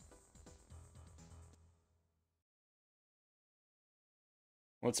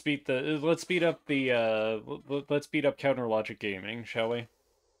 Let's beat up the let's beat up Counter Logic Gaming, shall we?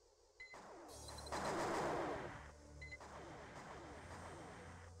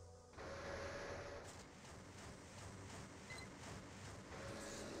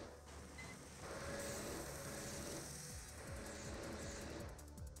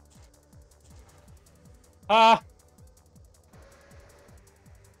 Ah!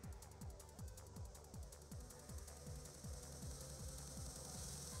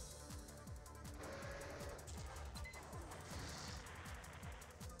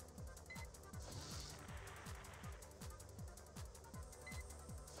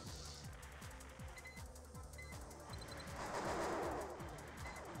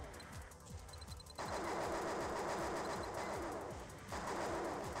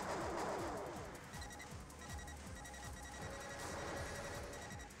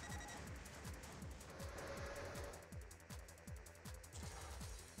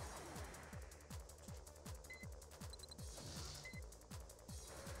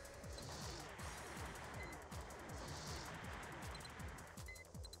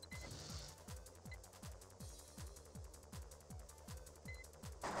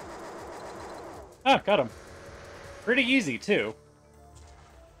 Ah, got him. Pretty easy, too.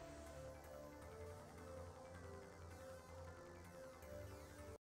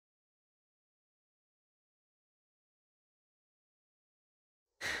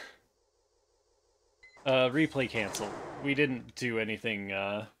 Replay canceled. We didn't do anything,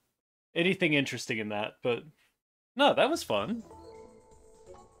 anything interesting in that, but... No, that was fun.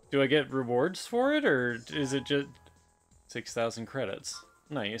 Do I get rewards for it, or is it just... 6,000 credits?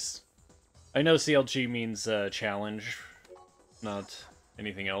 Nice. I know CLG means, challenge, not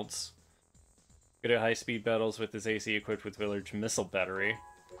anything else. Good at high-speed battles with his AC equipped with village missile battery.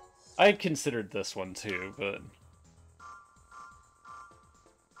 I had considered this one, too, but...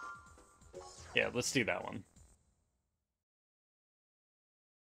 Yeah, let's do that one.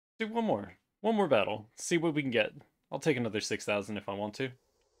 Do one more. One more battle. See what we can get. I'll take another 6,000 if I want to.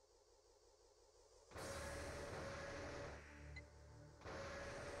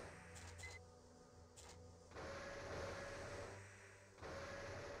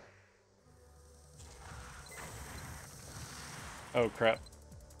 Oh, crap.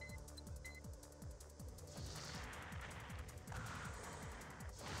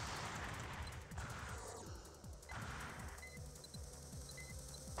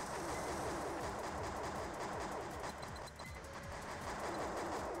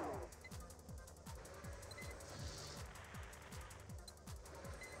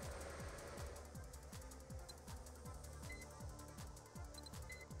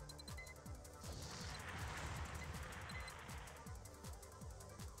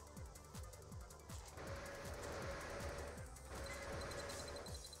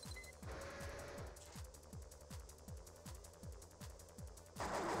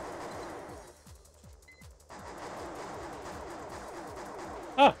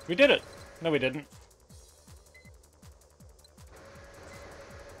 Ah, we did it! No, we didn't.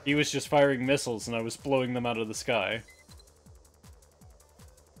 He was just firing missiles and I was blowing them out of the sky.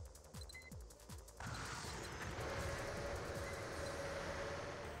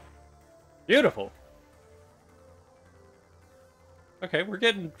 Beautiful! Okay, we're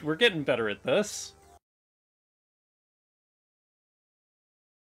getting better at this.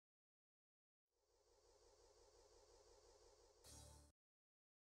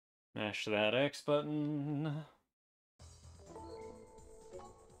 Mash that X button.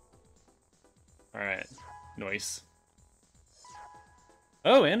 Alright. Nice.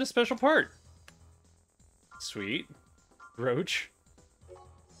 Oh, and a special part! Sweet. Roach.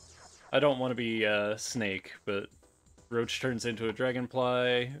 I don't want to be Snake, but Roach turns into a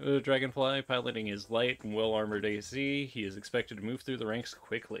dragonfly, piloting his light and well-armored AC. He is expected to move through the ranks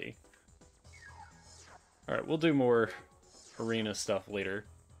quickly. Alright, we'll do more arena stuff later.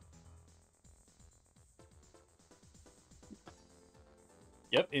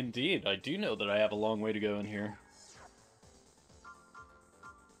 Yep, indeed. I do know that I have a long way to go in here.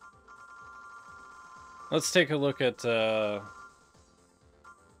 Let's take a look at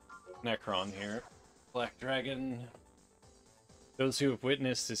Necron here. Black Dragon. Those who have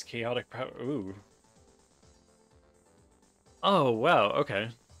witnessed his chaotic power. Ooh. Oh, wow, okay.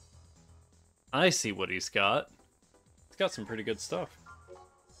 I see what he's got. He's got some pretty good stuff.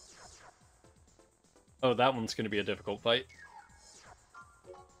 Oh, that one's gonna be a difficult fight.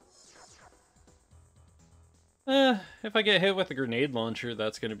 If I get hit with a grenade launcher,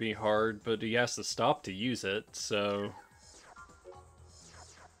 that's gonna be hard, but he has to stop to use it, so...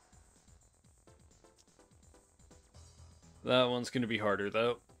 That one's gonna be harder,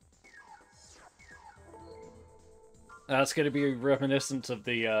 though. That's gonna be reminiscent of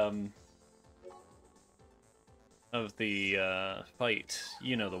the fight.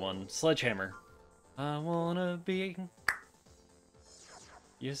 You know the one. Sledgehammer. I wanna be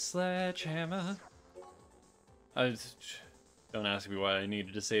your sledgehammer. Don't ask me why I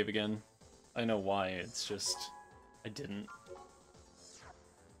needed to save again. I know why, it's just... I didn't.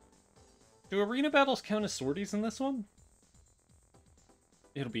 Do arena battles count as sorties in this one?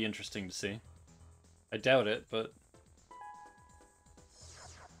 It'll be interesting to see. I doubt it, but...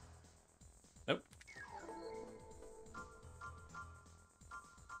 Nope.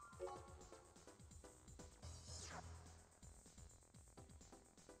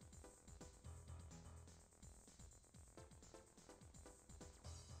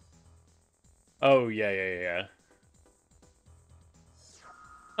 Oh, yeah.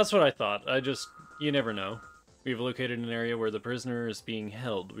 That's what I thought. You never know. We've located an area where the prisoner is being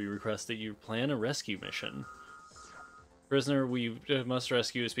held. We request that you plan a rescue mission. Prisoner we must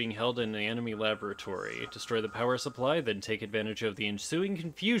rescue is being held in an enemy laboratory. Destroy the power supply, then take advantage of the ensuing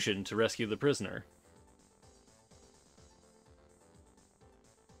confusion to rescue the prisoner.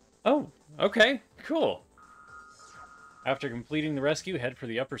 Oh, okay, cool. After completing the rescue, head for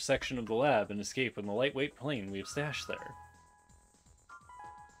the upper section of the lab and escape in the lightweight plane we have stashed there.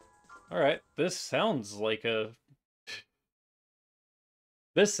 Alright, this sounds like a...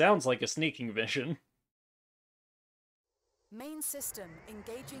 This sounds like a sneaking mission. Main system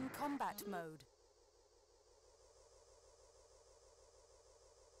engaging combat mode.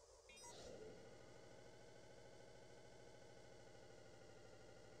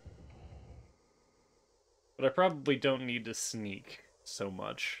 But I probably don't need to sneak so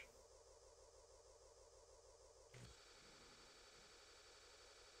much.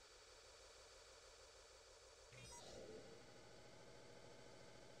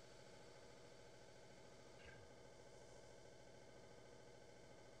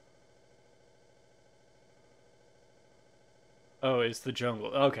 Oh, it's the jungle.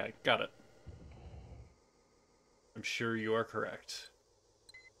 Okay, got it. I'm sure you are correct.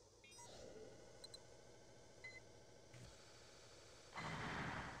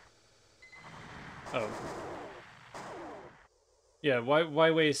 Oh. Yeah,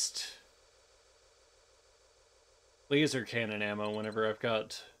 why waste laser cannon ammo whenever I've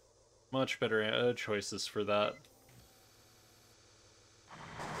got much better choices for that?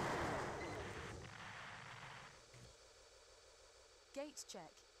 Gate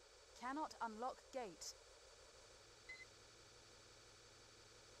check. Cannot unlock gate.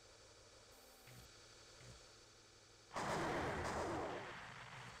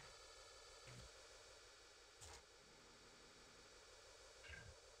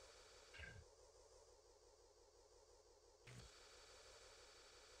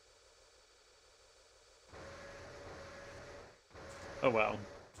 Oh wow.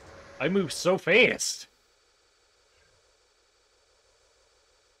 I move so fast!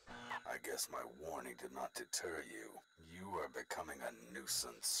 I guess my warning did not deter you. You are becoming a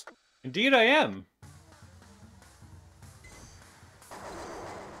nuisance. Indeed I am!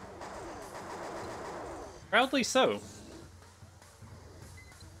 Proudly so.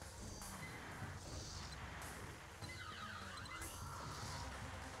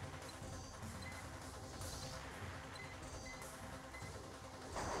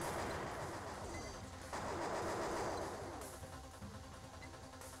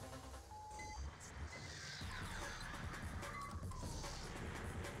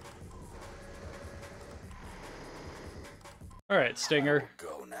 Alright, Stinger.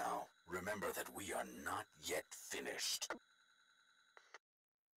 Go now. Remember that we are not yet finished.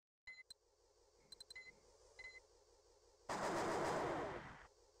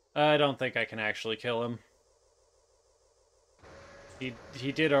 I don't think I can actually kill him.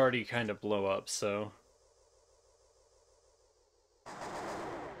 He did already kind of blow up, so...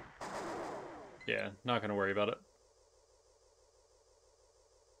 Yeah, not gonna worry about it.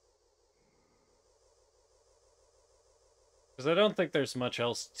 Because I don't think there's much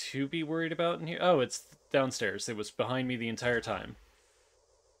else to be worried about in here. Oh, it's downstairs. It was behind me the entire time.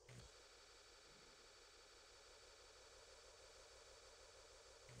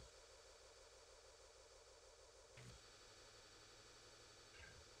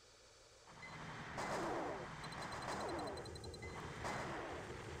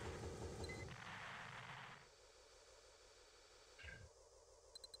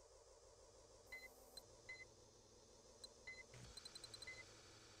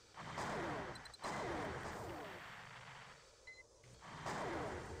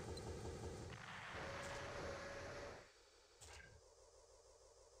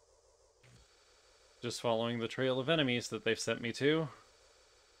 Just following the trail of enemies that they've sent me to.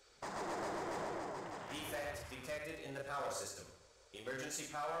 Defect detected in the power system. Emergency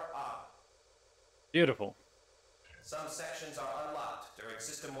power on. Beautiful. Some sections are unlocked during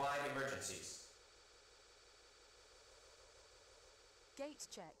system-wide emergencies. Gate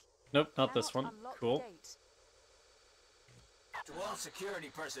check. Nope, not this Cannot one. unlock Cool. gate. To all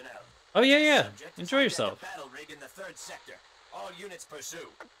security personnel. Oh, yeah, yeah. Subject Enjoy hijacked yourself. a battle rig in the 3rd sector. All units pursue.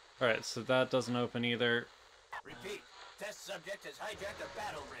 Alright, so that doesn't open either. Repeat. Test subject has hijacked a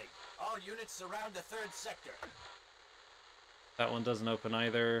battle rig. All units surround the 3rd sector. That one doesn't open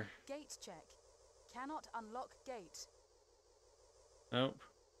either. Gate check. Cannot unlock gate. Nope.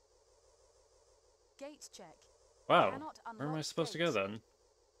 Gate check. Wow. Cannot Where am I unlock supposed to go gate. then?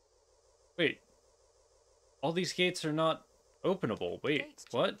 Wait. All these gates are not openable. Wait, Gate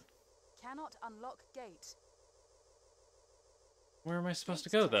what? check. Cannot unlock gate. Where am I supposed to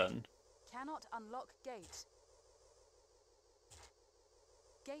Gate go check. then? Cannot unlock gate.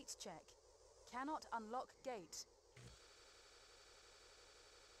 Gate check. Cannot unlock gate.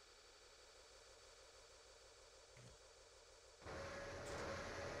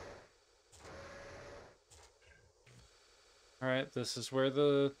 Alright, this is where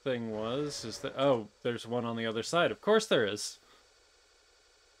the thing was. Is that? Oh, there's one on the other side. Of course there is.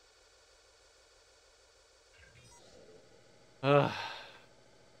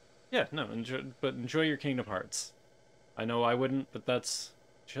 Yeah, no, enjoy your Kingdom Hearts. I know I wouldn't, but that's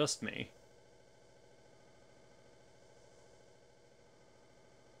just me.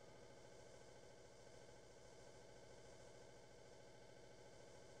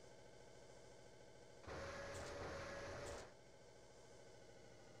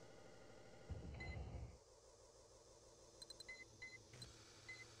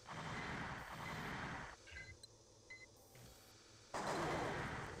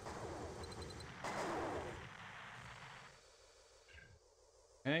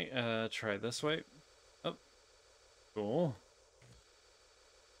 Okay, try this way. Oh, cool.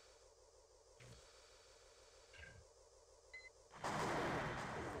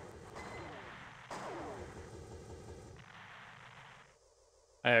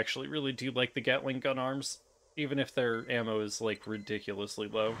 I actually really do like the Gatling gun arms, even if their ammo is, like, ridiculously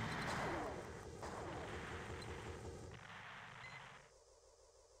low.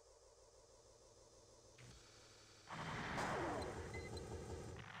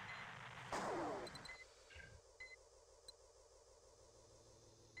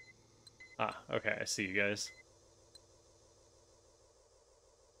 Ah, okay, I see you guys.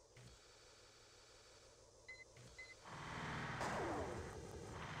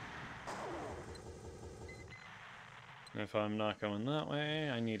 If I'm not going that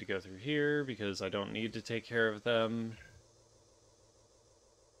way, I need to go through here because I don't need to take care of them.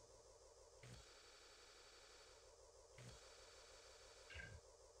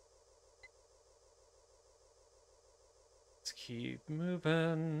 Let's keep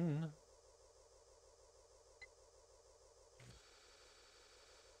moving.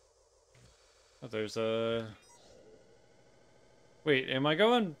 Oh, there's a... Wait, am I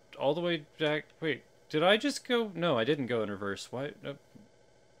going all the way back? Wait, did I just go? No, I didn't go in reverse. Why? No.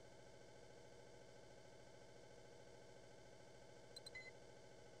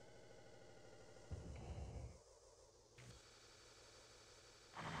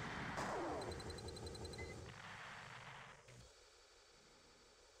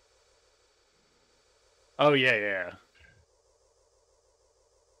 Oh, yeah, yeah.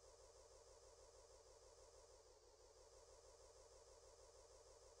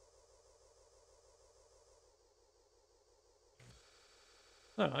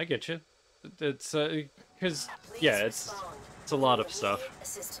 Oh, I get you. It's, because, yeah, it's a lot of stuff.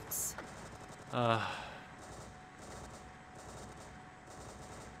 Assistance. Alright,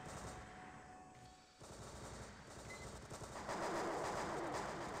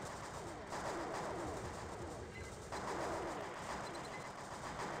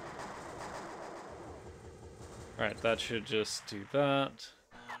 that should just do that.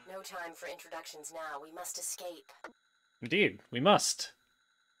 No time for introductions now. We must escape. Indeed, we must.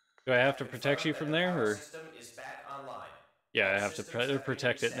 Do I have to protect you from there, or? System is back online. Yeah, I have to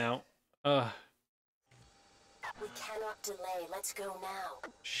protect it now. We cannot delay. Let's go now.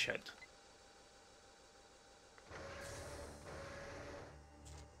 Shit.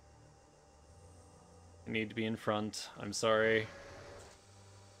 I need to be in front. I'm sorry.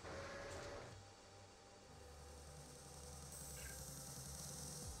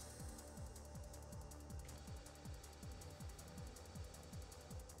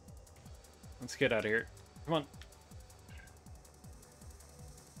 Let's get out of here. Come on.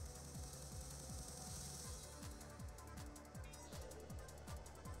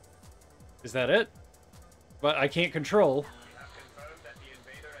 Is that it? But I can't control. We have confirmed that the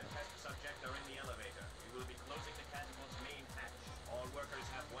invader and test subject are in the elevator. We will be closing the catapult's main hatch. All workers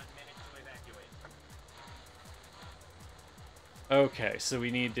have 1 minute to evacuate. Okay, so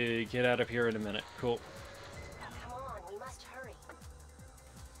we need to get out of here in a minute. Cool. Come on, we must hurry.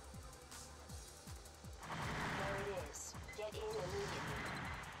 There it is. Get in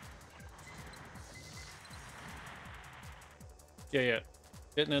immediately. Yeah.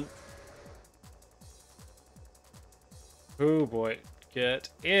 Getting in. Oh boy. Get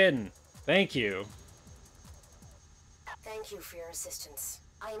in! Thank you. Thank you for your assistance.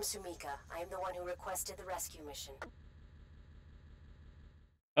 I am Sumika. I am the one who requested the rescue mission.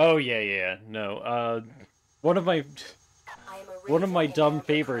 Oh yeah. No, one of my dumb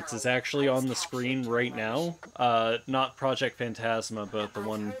favorites is actually on the screen right now. Not Project Phantasma, but the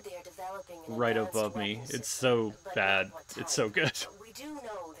one right above me. It's so bad. It's so good. We do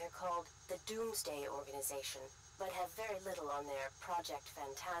know they're called the Doomsday Organization, but have very little on their Project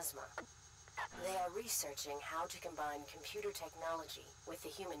Phantasma. They are researching how to combine computer technology with the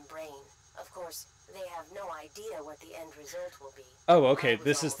human brain. Of course, they have no idea what the end result will be. Oh, okay,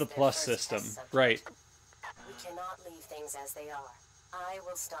 this is the plus system. Right. We cannot leave things as they are. I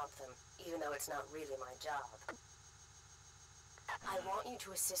will stop them, even though it's not really my job. I want you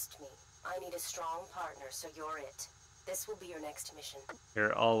to assist me. I need a strong partner, so you're it. This will be your next mission.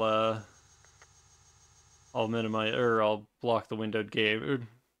 Here, I'll minimize, or I'll block the windowed game.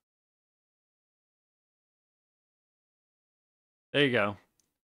 There you go.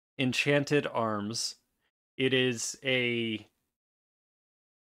 Enchanted Arms. It is a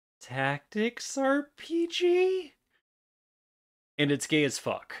tactics RPG? And it's gay as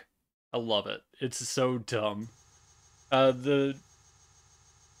fuck. I love it. It's so dumb.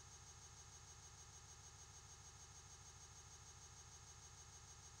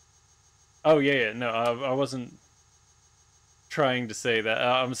 Oh, yeah, no, I wasn't trying to say that.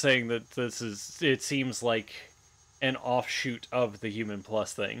 I'm saying that it seems like an offshoot of the Human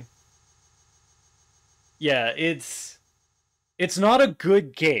Plus thing. Yeah, it's not a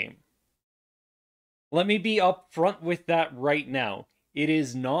good game. Let me be upfront with that right now. It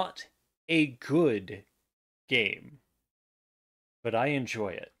is not a good game. But I enjoy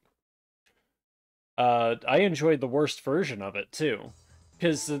it. I enjoyed the worst version of it, too.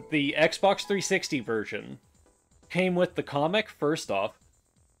 Because the Xbox 360 version came with the comic, first off.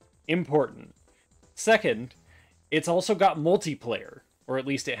 Important. Second, it's also got multiplayer. Or at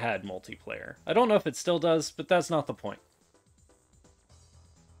least it had multiplayer. I don't know if it still does, but that's not the point.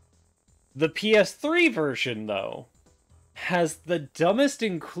 The PS3 version, though, has the dumbest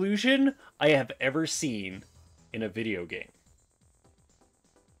inclusion I have ever seen in a video game.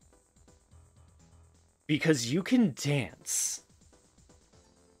 Because you can dance.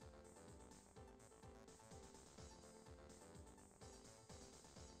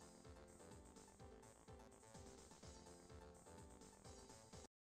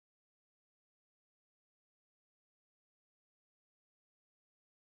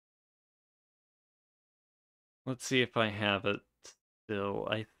 Let's see if I have it still.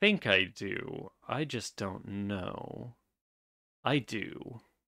 I think I do. I just don't know. I do.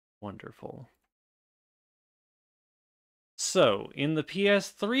 Wonderful. So, in the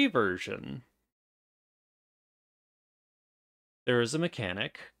PS3 version, there is a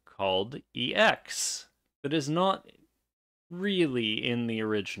mechanic called EX that is not really in the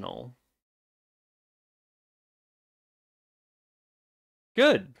original.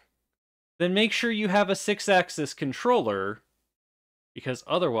 Good. Then make sure you have a 6-axis controller, because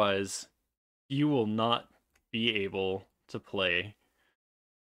otherwise you will not be able to play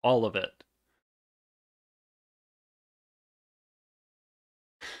all of it.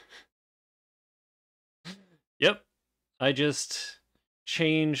 Yep, I just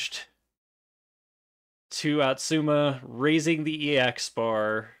changed to Atsuma raising the EX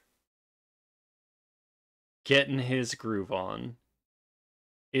bar, getting his groove on.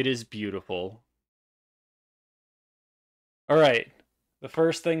 It is beautiful. Alright, the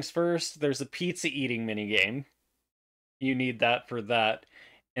first things first, there's a pizza eating minigame. You need that for that.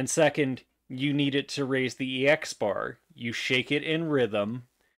 And second, you need it to raise the EX bar. You shake it in rhythm,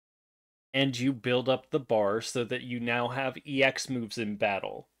 and you build up the bar so that you now have EX moves in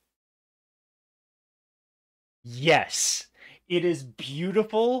battle. Yes! It is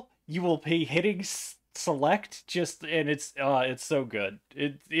beautiful. You will be hitting select and it's so good.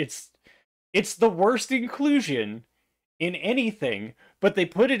 It's the worst inclusion in anything, but they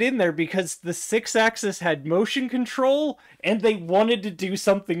put it in there because the 6-axis had motion control and they wanted to do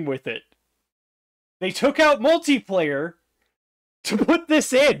something with it. They took out multiplayer to put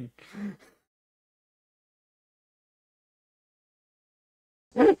this in.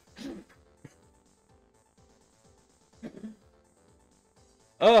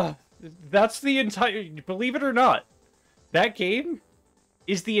 That's the entire... Believe it or not, that game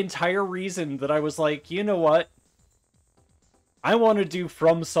is the entire reason that I was like, you know what? I want to do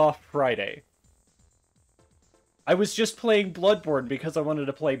Fromsoft Friday. I was just playing Bloodborne because I wanted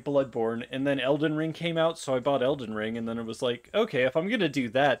to play Bloodborne, and then Elden Ring came out, so I bought Elden Ring, and then it was like, okay, if I'm gonna do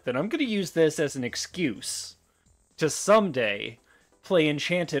that, then I'm gonna use this as an excuse to someday play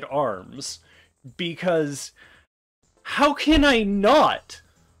Enchanted Arms, because how can I not?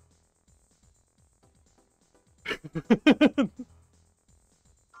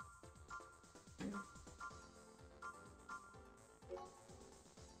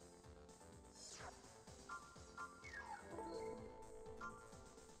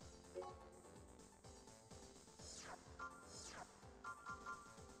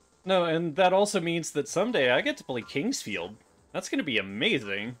 No, and that also means that someday I get to play Kingsfield. That's gonna be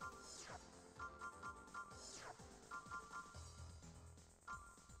amazing.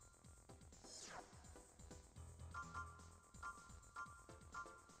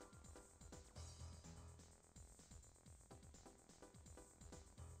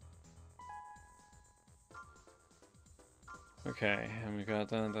 Okay, and we got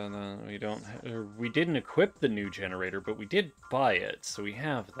that. We don't. We didn't equip the new generator, but we did buy it, so we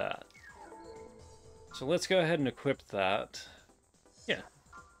have that. So let's go ahead and equip that. Yeah.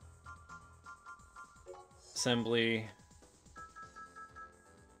 Assembly.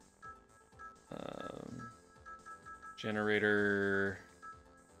 Generator.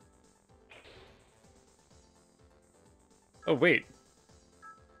 Oh wait.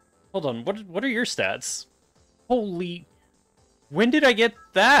 Hold on. What are your stats? Holy. When did I get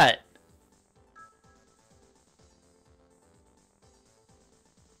that?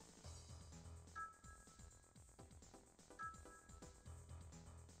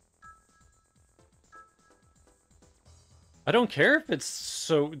 I don't care if it's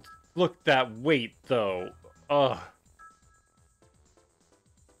so... Look, that weight, though. Ugh.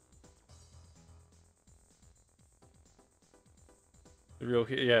 The real...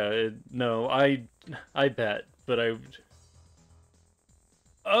 Yeah, no, I bet, but I...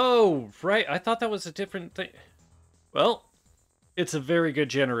 Oh, right, I thought that was a different thing. Well, it's a very good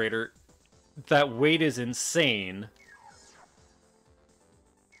generator. That weight is insane.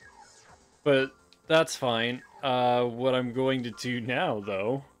 But that's fine. What I'm going to do now,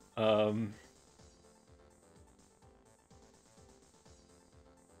 though, I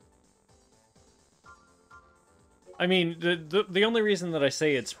mean, the only reason that I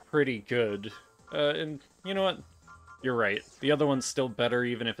say it's pretty good, and you know what? You're right. The other one's still better,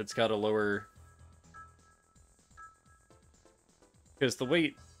 even if it's got a lower... Because the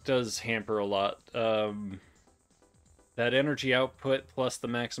weight does hamper a lot. That energy output plus the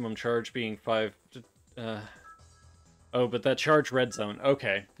maximum charge being 5... Oh, but that charge red zone.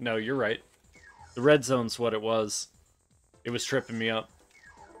 Okay, no, you're right. The red zone's what it was. It was tripping me up.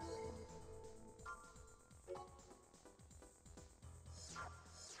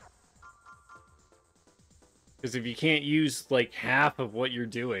 Because if you can't use, like, half of what you're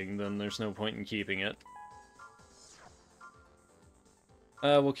doing, then there's no point in keeping it.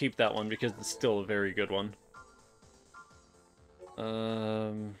 We'll keep that one, because it's still a very good one.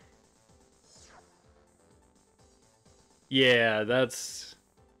 Yeah, that's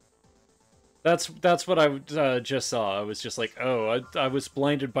what I just saw. I was just like, oh, I was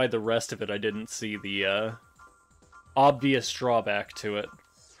blinded by the rest of it. I didn't see the obvious drawback to it.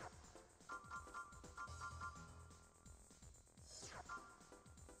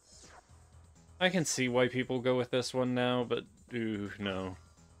 I can see why people go with this one now, but ooh, no.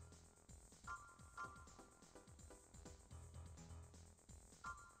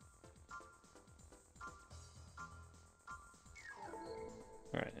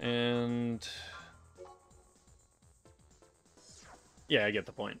 Alright, and... Yeah, I get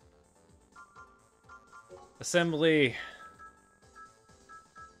the point. Assembly.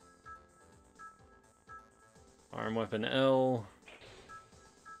 Arm weapon L.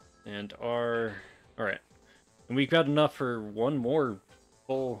 And R. Alright. And we've got enough for one more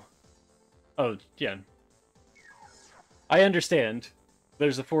full... Oh, yeah. I understand.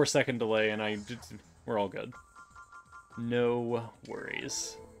 There's a 4-second delay, and we're all good. No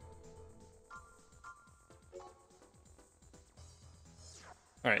worries.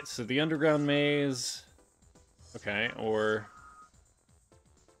 Alright, so the underground maze... Okay, or...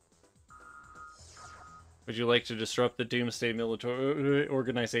 Would you like to disrupt the Doomsday military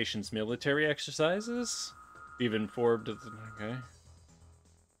organization's military exercises? Even informed of the... Okay.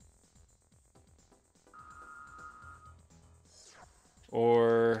 Or...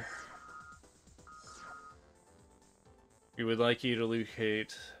 We would like you to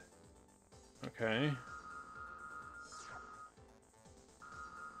locate... Okay.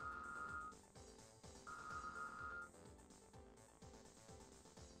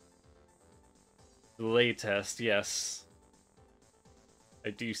 Delay test, yes.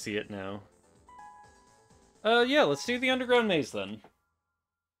 I do see it now. Yeah, let's do the underground maze then.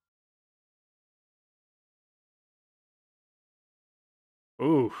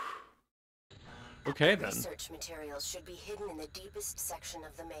 Ooh. Okay then. Research materials should be hidden in the deepest section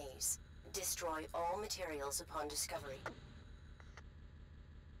of the maze. Destroy all materials upon discovery.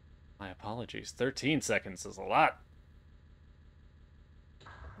 My apologies. 13 seconds is a lot.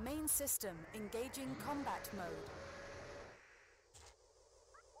 Main system engaging combat mode.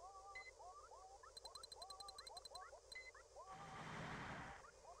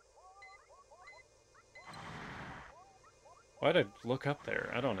 Why'd I look up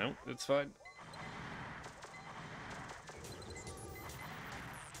there? I don't know. It's fine.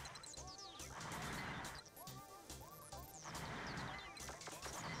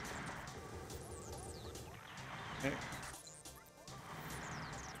 Okay.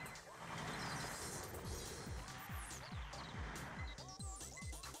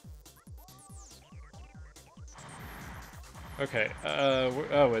 Okay,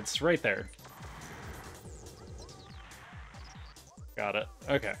 oh, it's right there. Got it.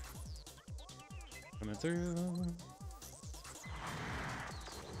 Okay. Coming through.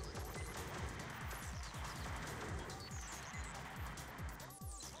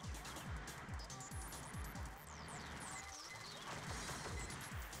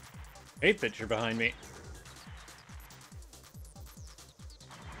 Hate that you're behind me.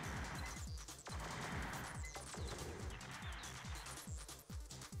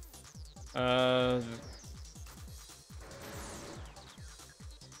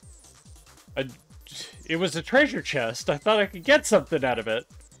 It was a treasure chest. I thought I could get something out of it.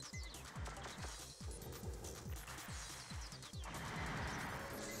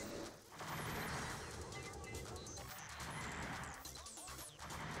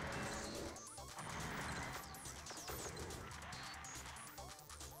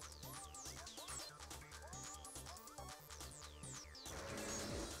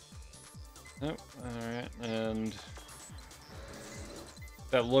 Oh, alright, and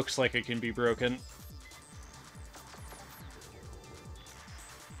that looks like it can be broken.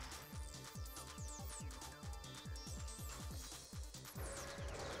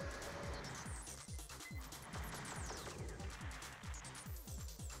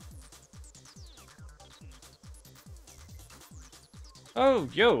 Oh,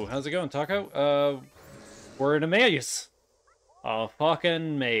 yo, how's it going, Taco? We're in a maze. A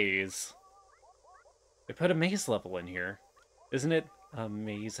fucking maze. They put a maze level in here. Isn't it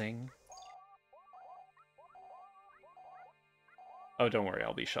amazing? Oh, don't worry,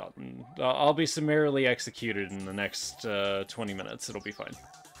 I'll be shot. And I'll be summarily executed in the next 20 minutes. It'll be fine.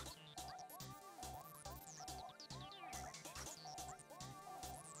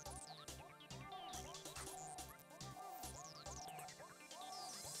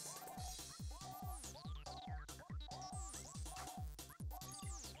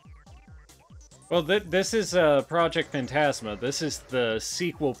 Well, this is Project Phantasma. This is the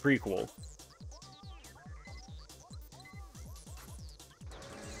sequel prequel.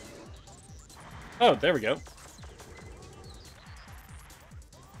 Oh, there we go.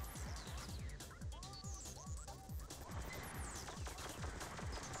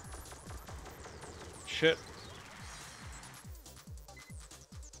 Shit.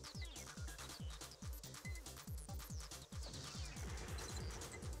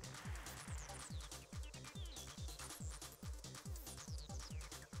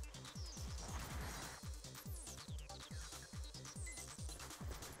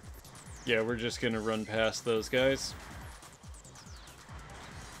 Yeah, we're just gonna run past those guys.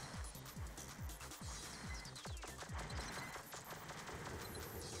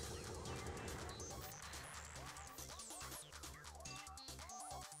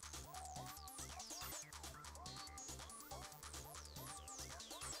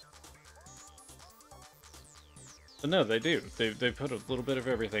 But no, they do. They put a little bit of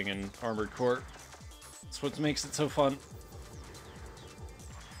everything in Armored Core. That's what makes it so fun.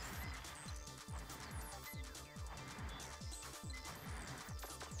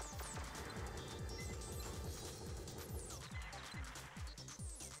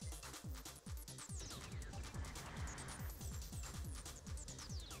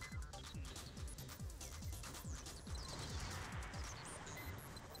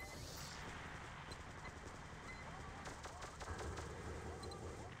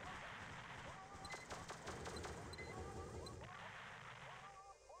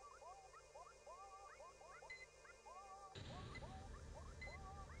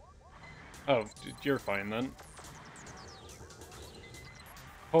 Oh, you're fine then.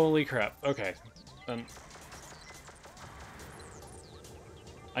 Holy crap. Okay. Then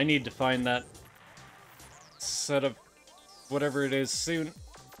I need to find that set of whatever it is soon.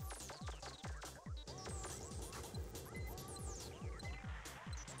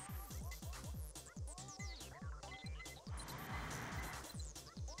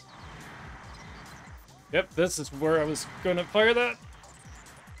 Yep, this is where I was gonna fire that.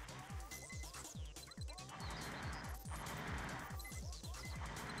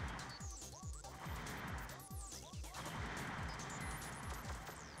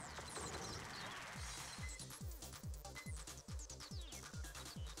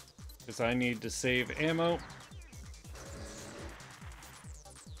 Because I need to save ammo.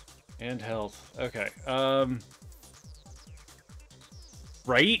 And health. Okay,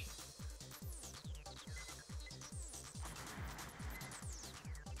 right?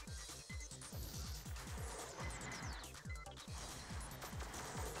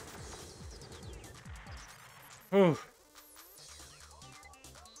 Whew.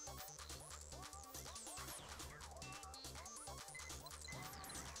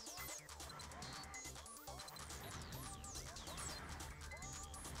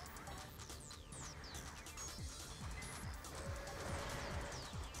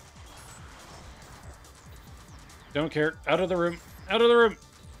 Don't care. Out of the room. Out of the room.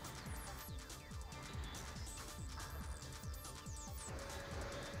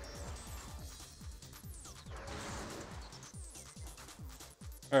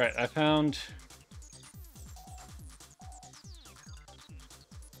 Alright, I found...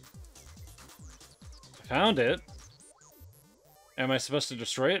 it. Am I supposed to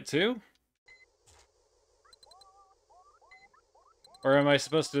destroy it too? Or am I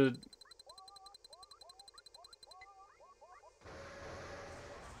supposed to...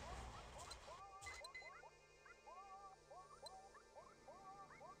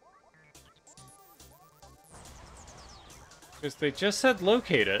 Because they just said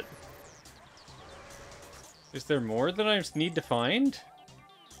locate it. Is there more that I need to find?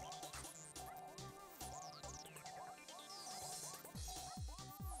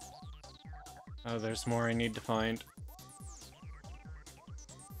 Oh, there's more I need to find.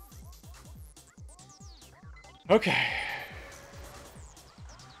 Okay.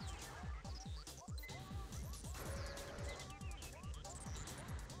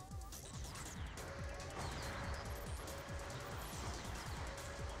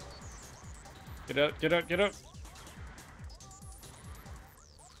 Get out, get out, get out!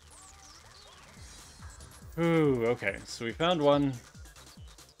 Ooh, okay, so we found one.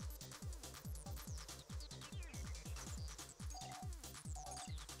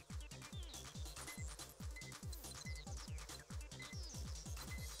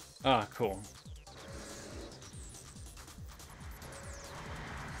 Ah, cool.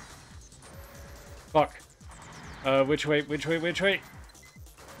 Fuck. Which way, which way, which way?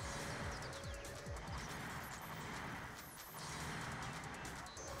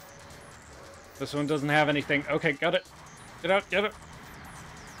 This one doesn't have anything. Okay, got it. Get out, get it.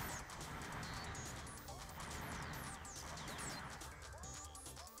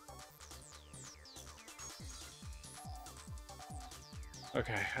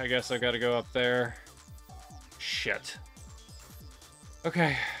 Okay, I guess I gotta go up there. Shit.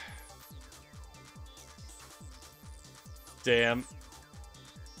 Okay. Damn.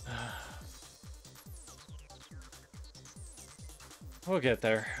 We'll get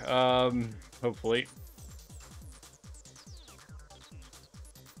there. Hopefully.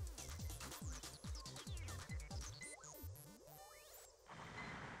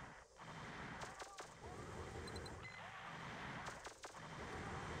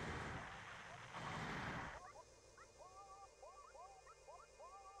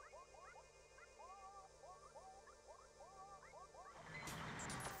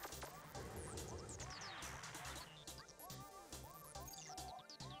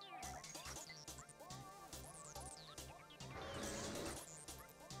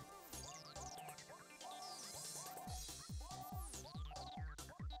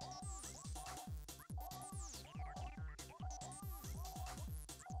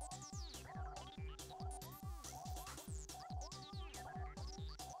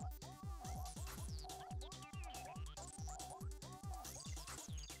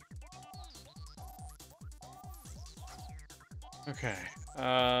 Okay.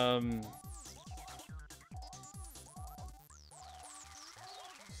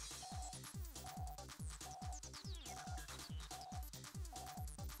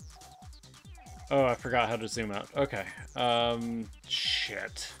 Oh, I forgot how to zoom out. Okay.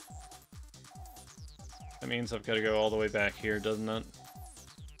 Shit. That means I've got to go all the way back here, doesn't it?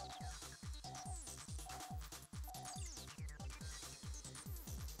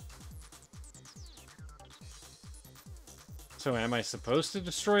 So am I supposed to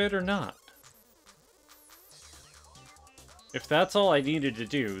destroy it or not? If that's all I needed to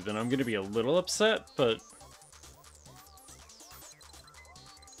do, then I'm going to be a little upset, but...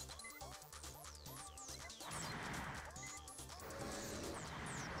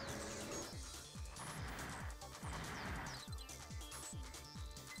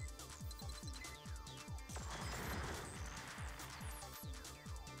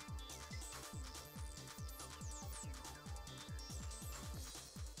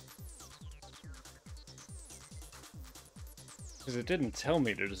 Because it didn't tell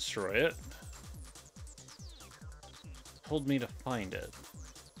me to destroy it. It told me to find it.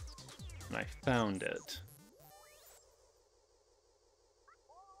 And I found it.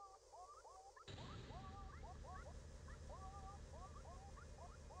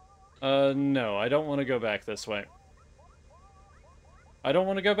 No, I don't want to go back this way. I don't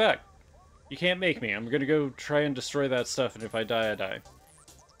want to go back. You can't make me. I'm gonna go try and destroy that stuff, and if I die, I die.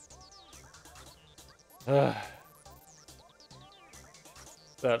 Ugh.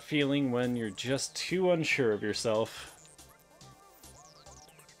 That feeling when you're just too unsure of yourself.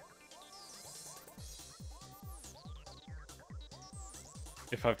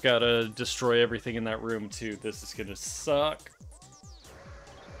 If I've got to destroy everything in that room too, this is gonna suck.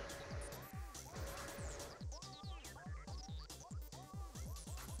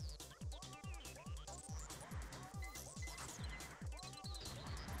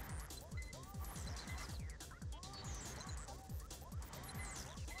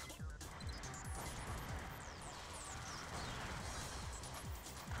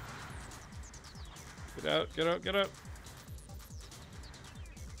 Get out, get out, get out.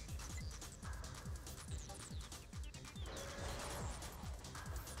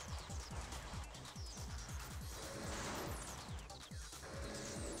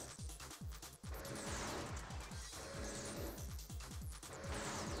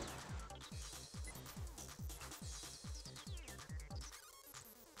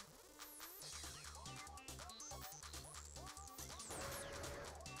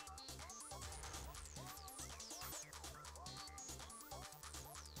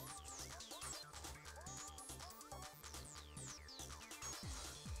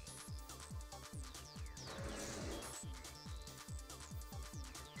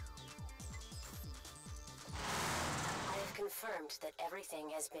 Confirmed that everything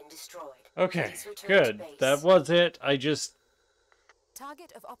has been destroyed. Okay, Please return to good. base. That was it. I just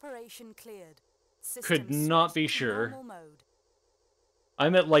Target of operation cleared. could System not be switched to sure. normal mode.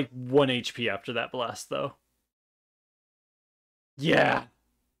 I'm at like 1 HP after that blast, though. Yeah,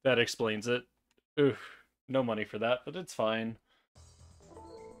 that explains it. Oof, no money for that, but it's fine.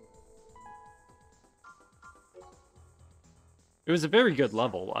 It was a very good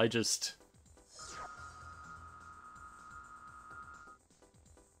level, I just...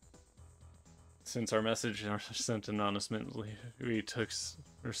 Since our message are sent anonymously,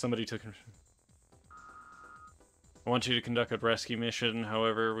 somebody took... I want you to conduct a rescue mission,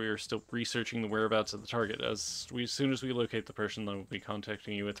 however, we are still researching the whereabouts of the target. As soon as we locate the person, then we'll be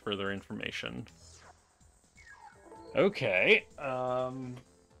contacting you with further information. Okay,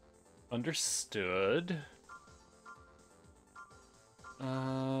 understood.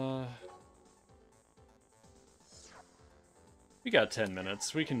 We got 10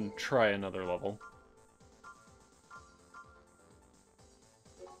 minutes. We can try another level.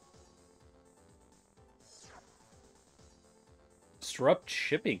 Disrupt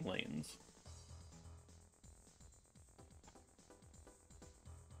shipping lanes.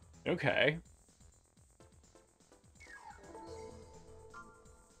 Okay.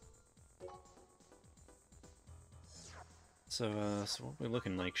 So what we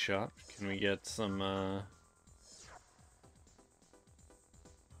looking like, shop? Can we get some, 'I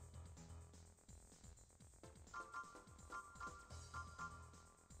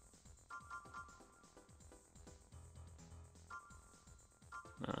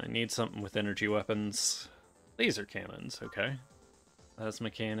need something with energy weapons. Laser cannons, okay. Plasma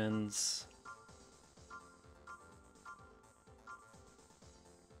cannons.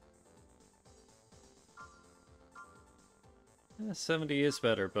 70 is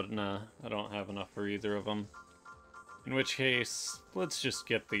better, but nah, I don't have enough for either of them. In which case, let's just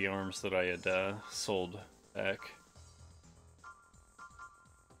get the arms that I had sold back.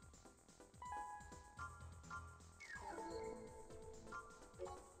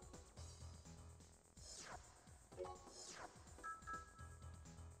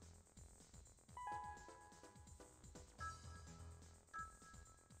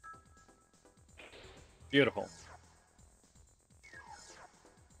 Beautiful.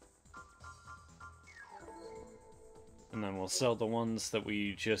 And then we'll sell the ones that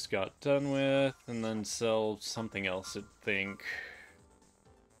we just got done with, and then sell something else, I think.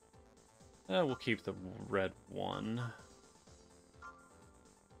 We'll keep the red one.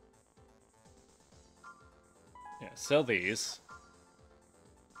 Yeah, sell these.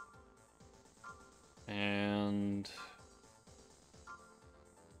 And...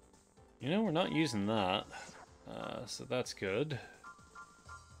 you know, we're not using that. So that's good.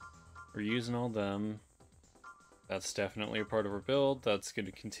 We're using all them. That's definitely a part of our build. That's going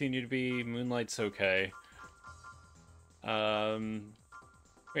to continue to be. Moonlight's okay.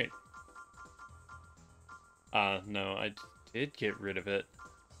 Wait. No, I did get rid of it.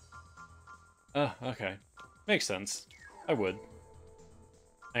 Okay. Makes sense. I would.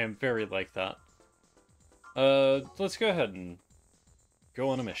 I am very like that. Let's go ahead and go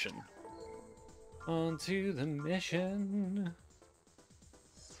on a mission. On to the mission.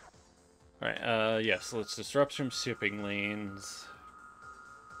 Alright, yes, let's disrupt some shipping lanes.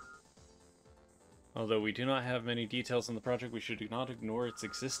 Although we do not have many details on the project, we should not ignore its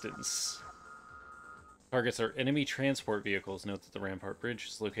existence. Targets are enemy transport vehicles. Note that the Rampart Bridge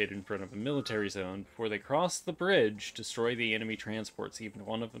is located in front of a military zone. Before they cross the bridge, destroy the enemy transports, even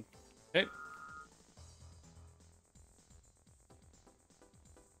one of them. Okay.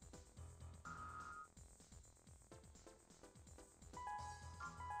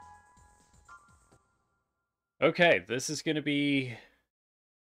 Okay, this is gonna be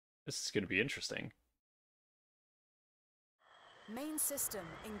interesting. Main system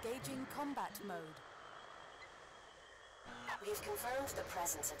engaging combat mode. We've confirmed the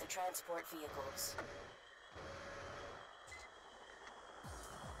presence of the transport vehicles.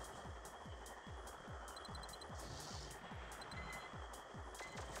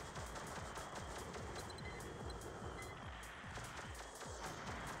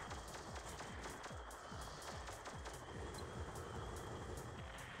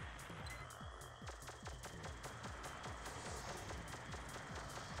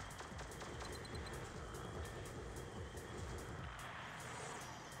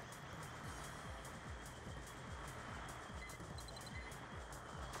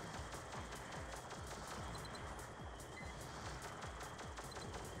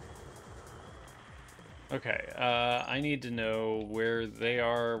 Okay, I need to know where they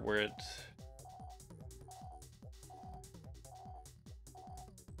are, where it...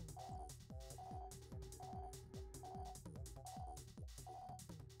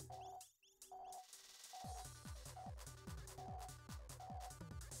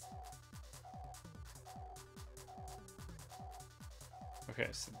 Okay,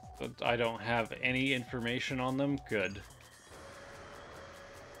 so I don't have any information on them? Good.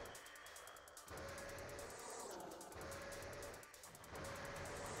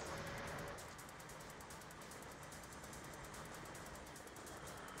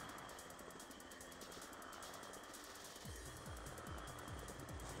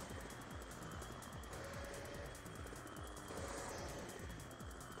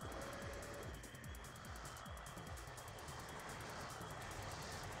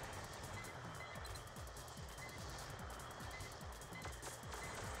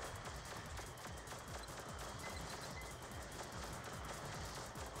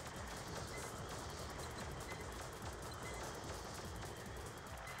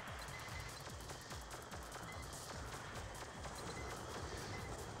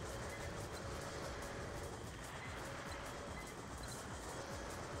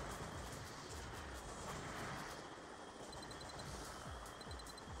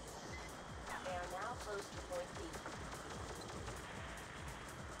 They are now close to Point B.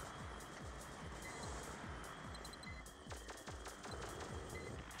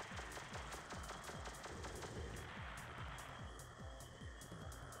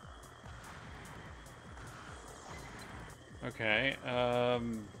 Okay,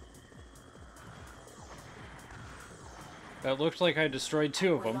 that looked like I destroyed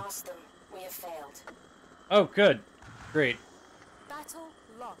two of We them. lost them. We have failed. Oh, good. Great. Battle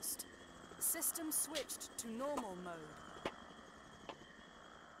lost. System switched to normal mode.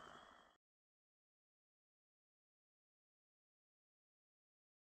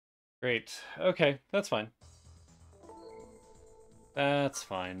 Great. Okay, that's fine. That's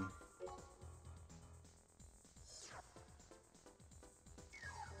fine.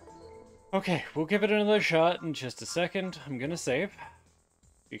 Okay, we'll give it another shot in just a second. I'm gonna save.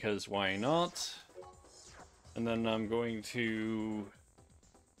 Because why not? And then I'm going to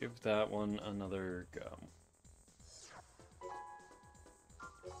give that one another go.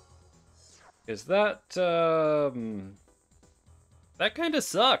 Is that kind of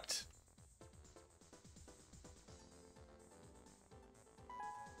sucked.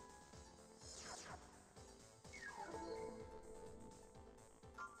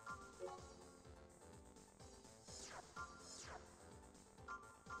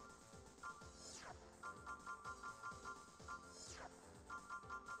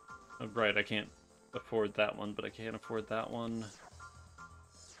 Oh, right, I can't afford that one, but I can't afford that one.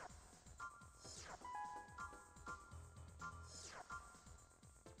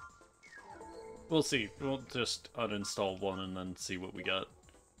 We'll see. We'll just uninstall one and then see what we got.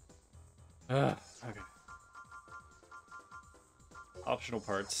 Okay. Optional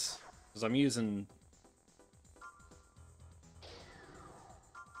parts. Because I'm using...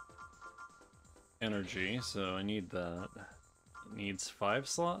 energy, so I need that. It needs 5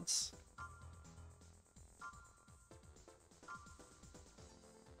 slots?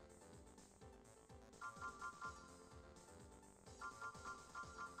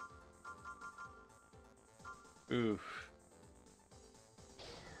 Oof.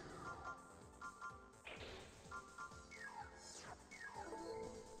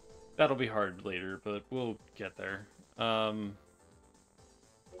 That'll be hard later, but we'll get there. Yeah,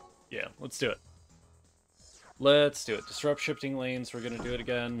 let's do it. Let's do it. Disrupt shifting lanes, we're gonna do it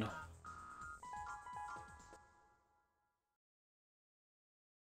again.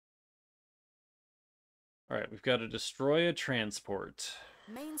 Alright, we've got to destroy a transport.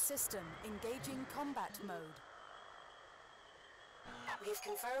 Main system engaging combat mode. We've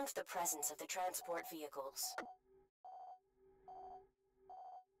confirmed the presence of the transport vehicles.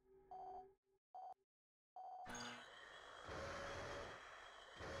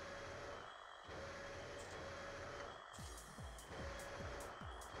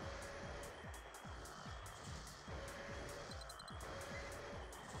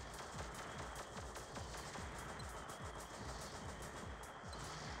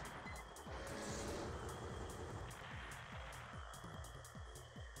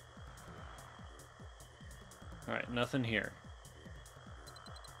 Alright, nothing here.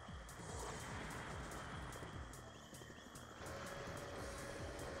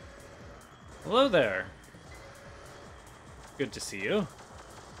 Hello there. Good to see you. Is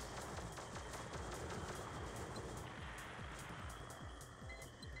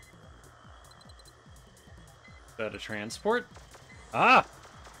that a transport? Ah!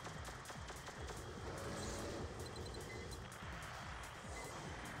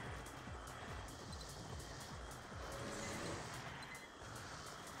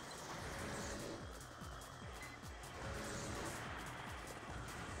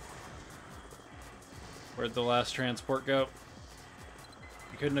 Where'd the last transport go?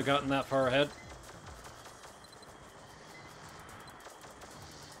 You couldn't have gotten that far ahead.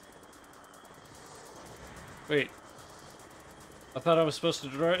 Wait. I thought I was supposed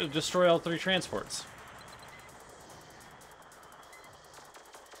to destroy all 3 transports.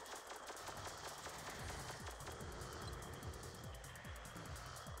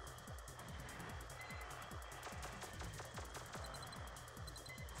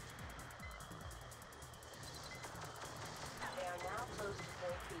 They are now close to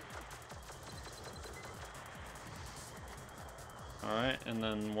Point B. Alright, and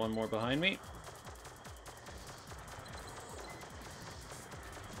then one more behind me.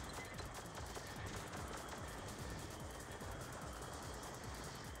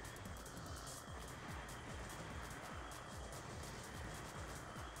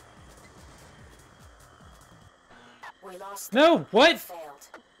 We lost. No, what? Failed.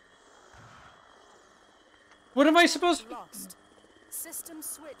 What am I supposed to... Lost. System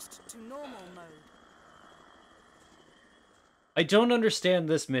switched to normal mode. I don't understand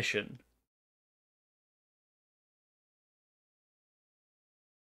this mission.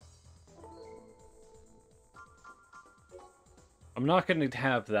 I'm not going to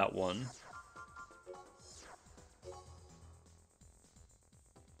have that one.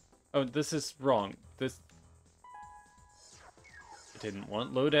 Oh, this is wrong. This... I didn't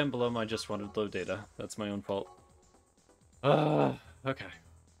want load emblem, I just wanted load data. That's my own fault. Okay.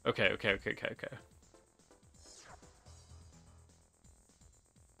 Okay.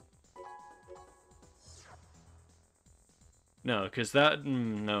 No, because that...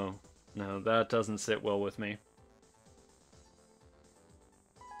 no, that doesn't sit well with me.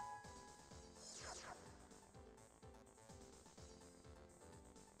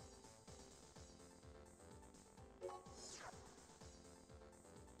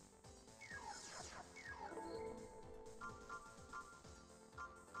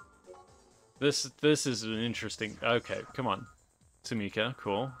 This is an interesting... Okay, come on. Sumika,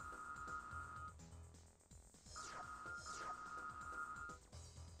 cool.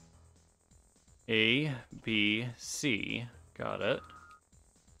 A, B, C. Got it.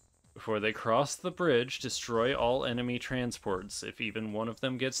 Before they cross the bridge, destroy all enemy transports. If even one of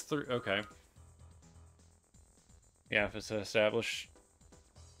them gets through... Okay. Yeah, if it's established...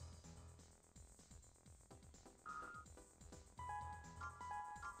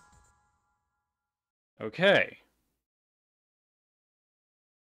 Okay.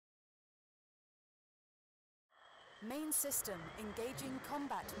 Main system engaging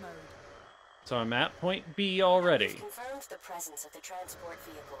combat mode. So I'm at point B already. We've confirmed the presence of the transport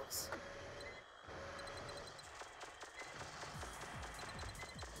vehicles.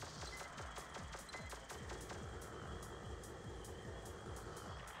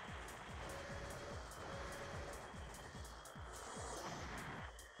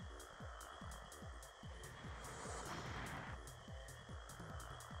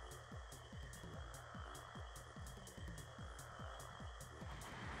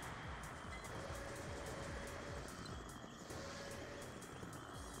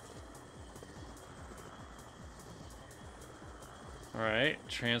 Alright,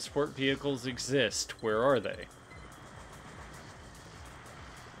 transport vehicles exist. Where are they?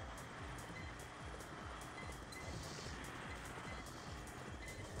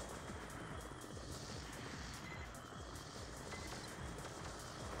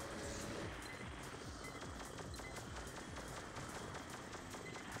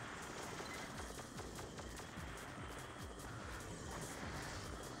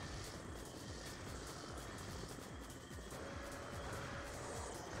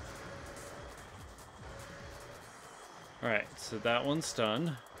 Alright, so that one's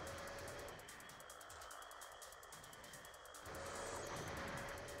done.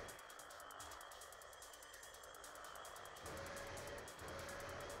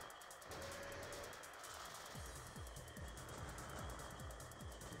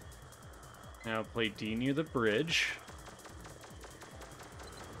 Now play D near the bridge.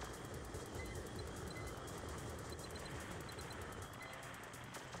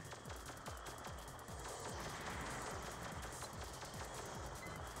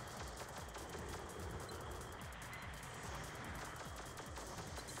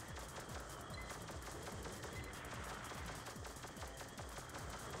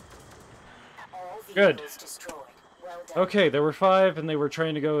 All Good. vehicles destroyed. Well done. Okay, there were 5 and they were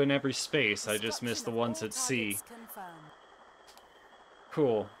trying to go in every space. I just missed the Destruction ones of all at C. targets confirmed.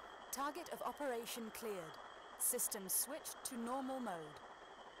 Cool. Target of operation cleared. System switched to normal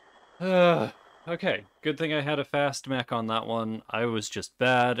mode. Okay, good thing I had a fast mech on that one. I was just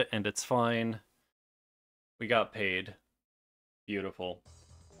bad, and it's fine. We got paid. Beautiful.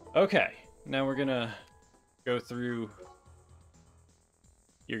 Okay, now we're gonna go through...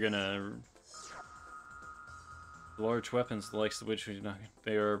 You're gonna... Large weapons, the likes of which we not...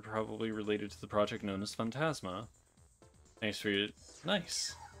 They are probably related to the project known as Phantasma. Thanks for your...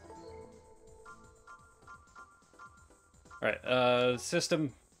 Nice. Alright,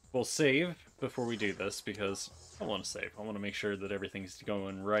 system will save before we do this, because I want to save. I want to make sure that everything's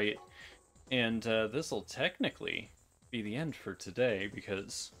going right. And this will technically be the end for today,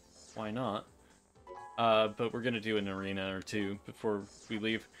 because why not? But we're going to do an arena or two before we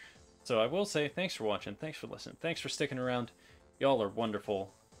leave. So I will say, thanks for watching, thanks for listening, thanks for sticking around. Y'all are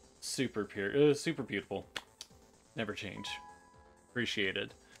wonderful, super beautiful, never change.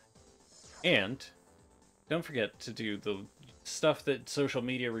 Appreciated. And don't forget to do the stuff that social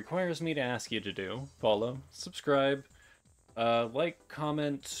media requires me to ask you to do. Follow, subscribe, like,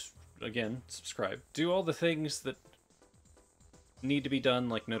 comment, again, subscribe. Do all the things that need to be done,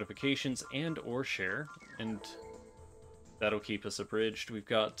 like notifications and or share, and that'll keep us abridged. We've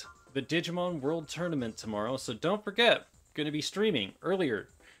got the Digimon World Tournament tomorrow, so don't forget, going to be streaming earlier.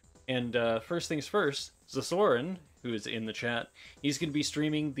 And first things first, Zasorin, who is in the chat, he's going to be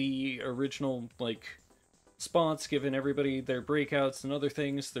streaming the original, like, spots, giving everybody their breakouts and other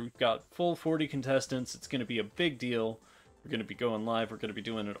things. They've got full 40 contestants. It's going to be a big deal. We're going to be going live. We're going to be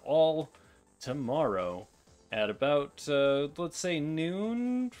doing it all tomorrow at about, let's say,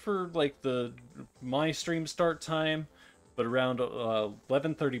 noon for, like, my stream start time, but around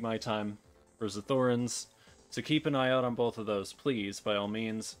 11:30 my time for Zathorin's. So keep an eye out on both of those, please, by all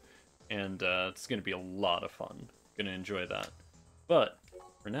means. And it's going to be a lot of fun. Going to enjoy that. But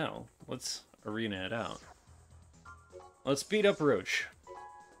for now, let's arena it out. Let's beat up Roach.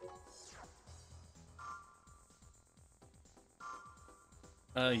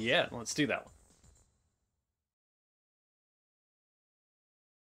 Yeah, let's do that one.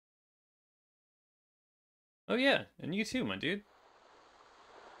 Oh yeah, and you too, my dude.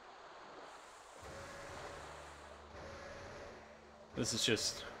 This is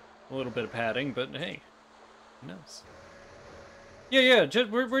just A little bit of padding, but hey, who knows? Yeah,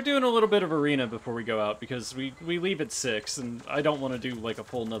 we're doing a little bit of arena before we go out, because we leave at 6, and I don't want to do, like, a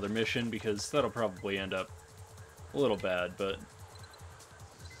full another mission, because that'll probably end up a little bad, but...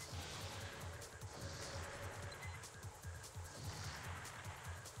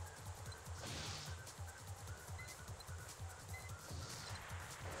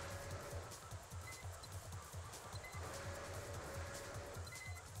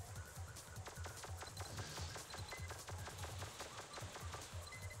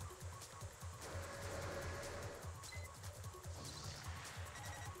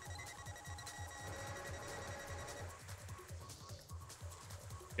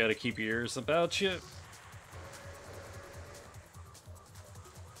 Gotta keep your ears about you.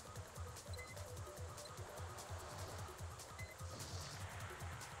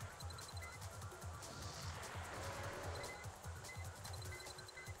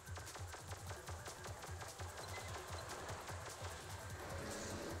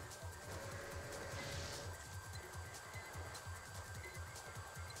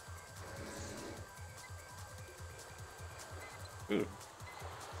 Ooh.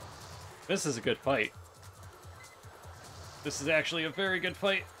 This is a good fight. This is actually a very good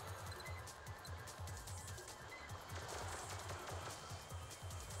fight.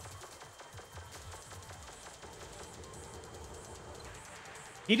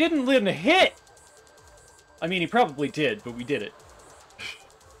 He didn't land a hit! I mean, he probably did, but we did it.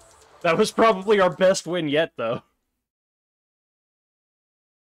 That was probably our best win yet, though.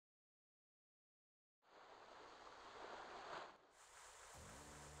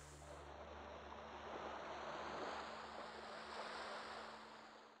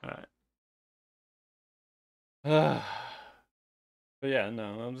 Alright. But yeah,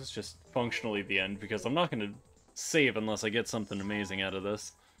 no, this is just functionally the end, because I'm not going to save unless I get something amazing out of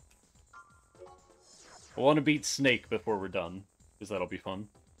this. I want to beat Snake before we're done, because that'll be fun.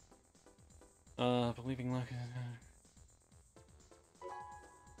 Believing luck...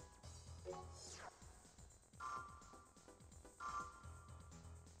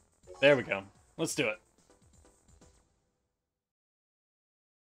 There we go. Let's do it.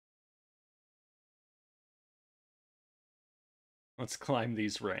 Let's climb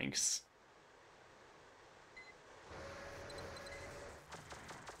these ranks.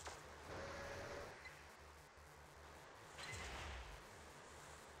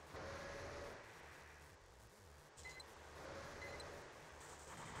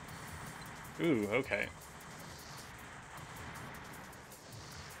 Ooh, okay.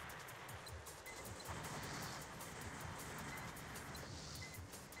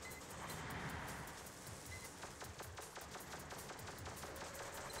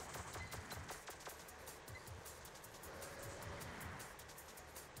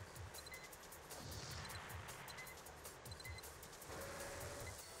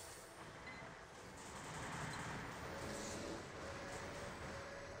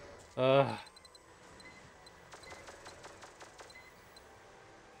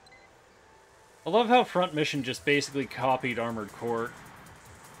 I love how Front Mission just basically copied Armored Core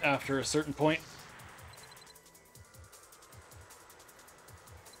after a certain point.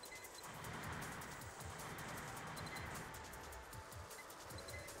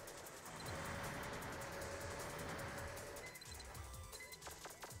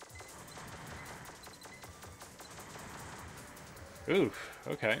 Oof,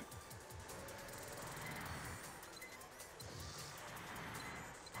 okay.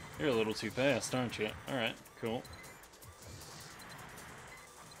 You're a little too fast, aren't you? Alright, cool.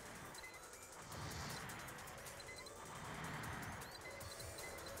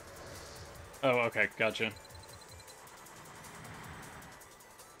 Oh, okay, gotcha.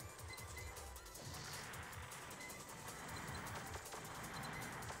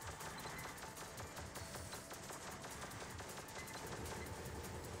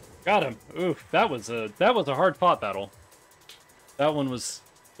 Got him. Oof, that was a hard fought battle. That one was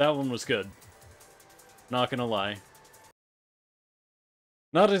good. Not gonna lie.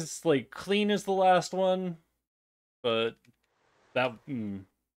 Not as like clean as the last one, but that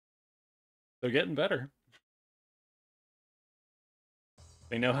they're getting better.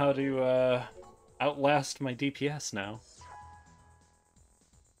 They know how to outlast my DPS now.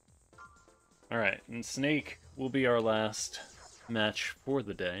 Alright, and Snake will be our last match for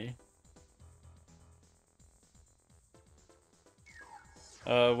the day.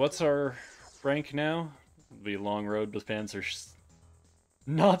 What's our rank now? It'll be a long road, but fans are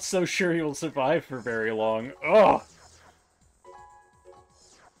not so sure you'll survive for very long. Ugh!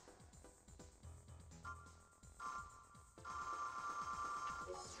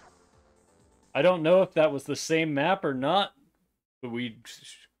 I don't know if that was the same map or not, but we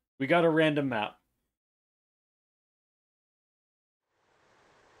got a random map.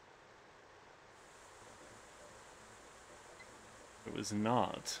 It was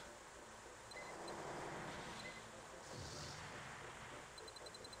not.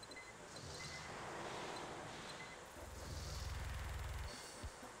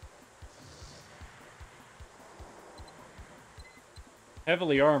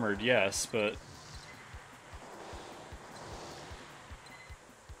 Heavily armored, yes, but...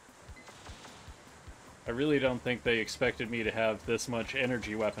 I really don't think they expected me to have this much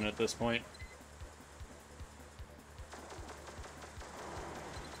energy weapon at this point.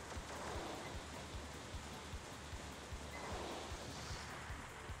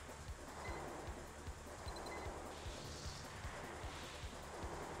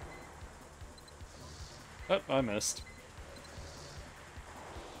 Oh, I missed.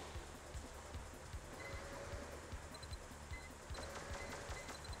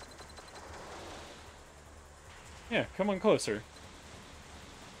 Yeah, come on closer.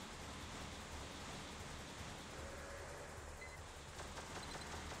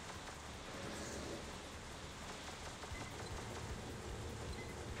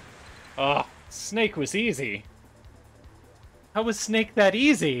 Ah, Snake was easy. How was Snake that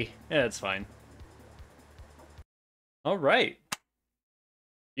easy? Yeah, it's fine. Alright.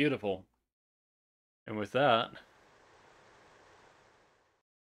 Beautiful. And with that...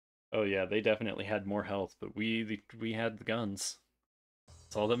 Oh yeah, they definitely had more health, but we had the guns.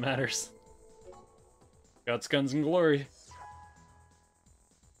 That's all that matters. Guts, guns, and glory.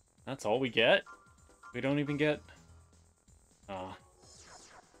 That's all we get? We don't even get... Ah.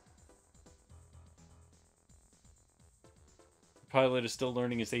 The pilot is still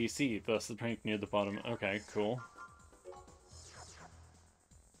learning his AC, thus the prank near the bottom. Okay, cool.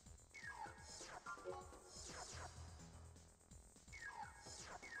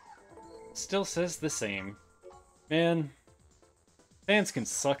 Still says the same. Man, fans can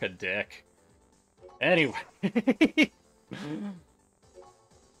suck a dick. Anyway.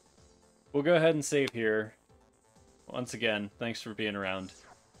 We'll go ahead and save here. Once again, thanks for being around.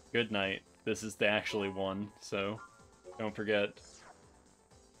 Good night. This is the actually one, so don't forget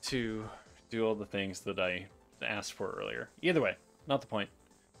to do all the things that I asked for earlier. Either way, not the point.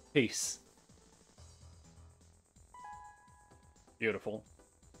 Peace. Beautiful.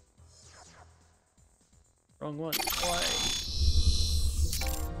 Wrong one. Why?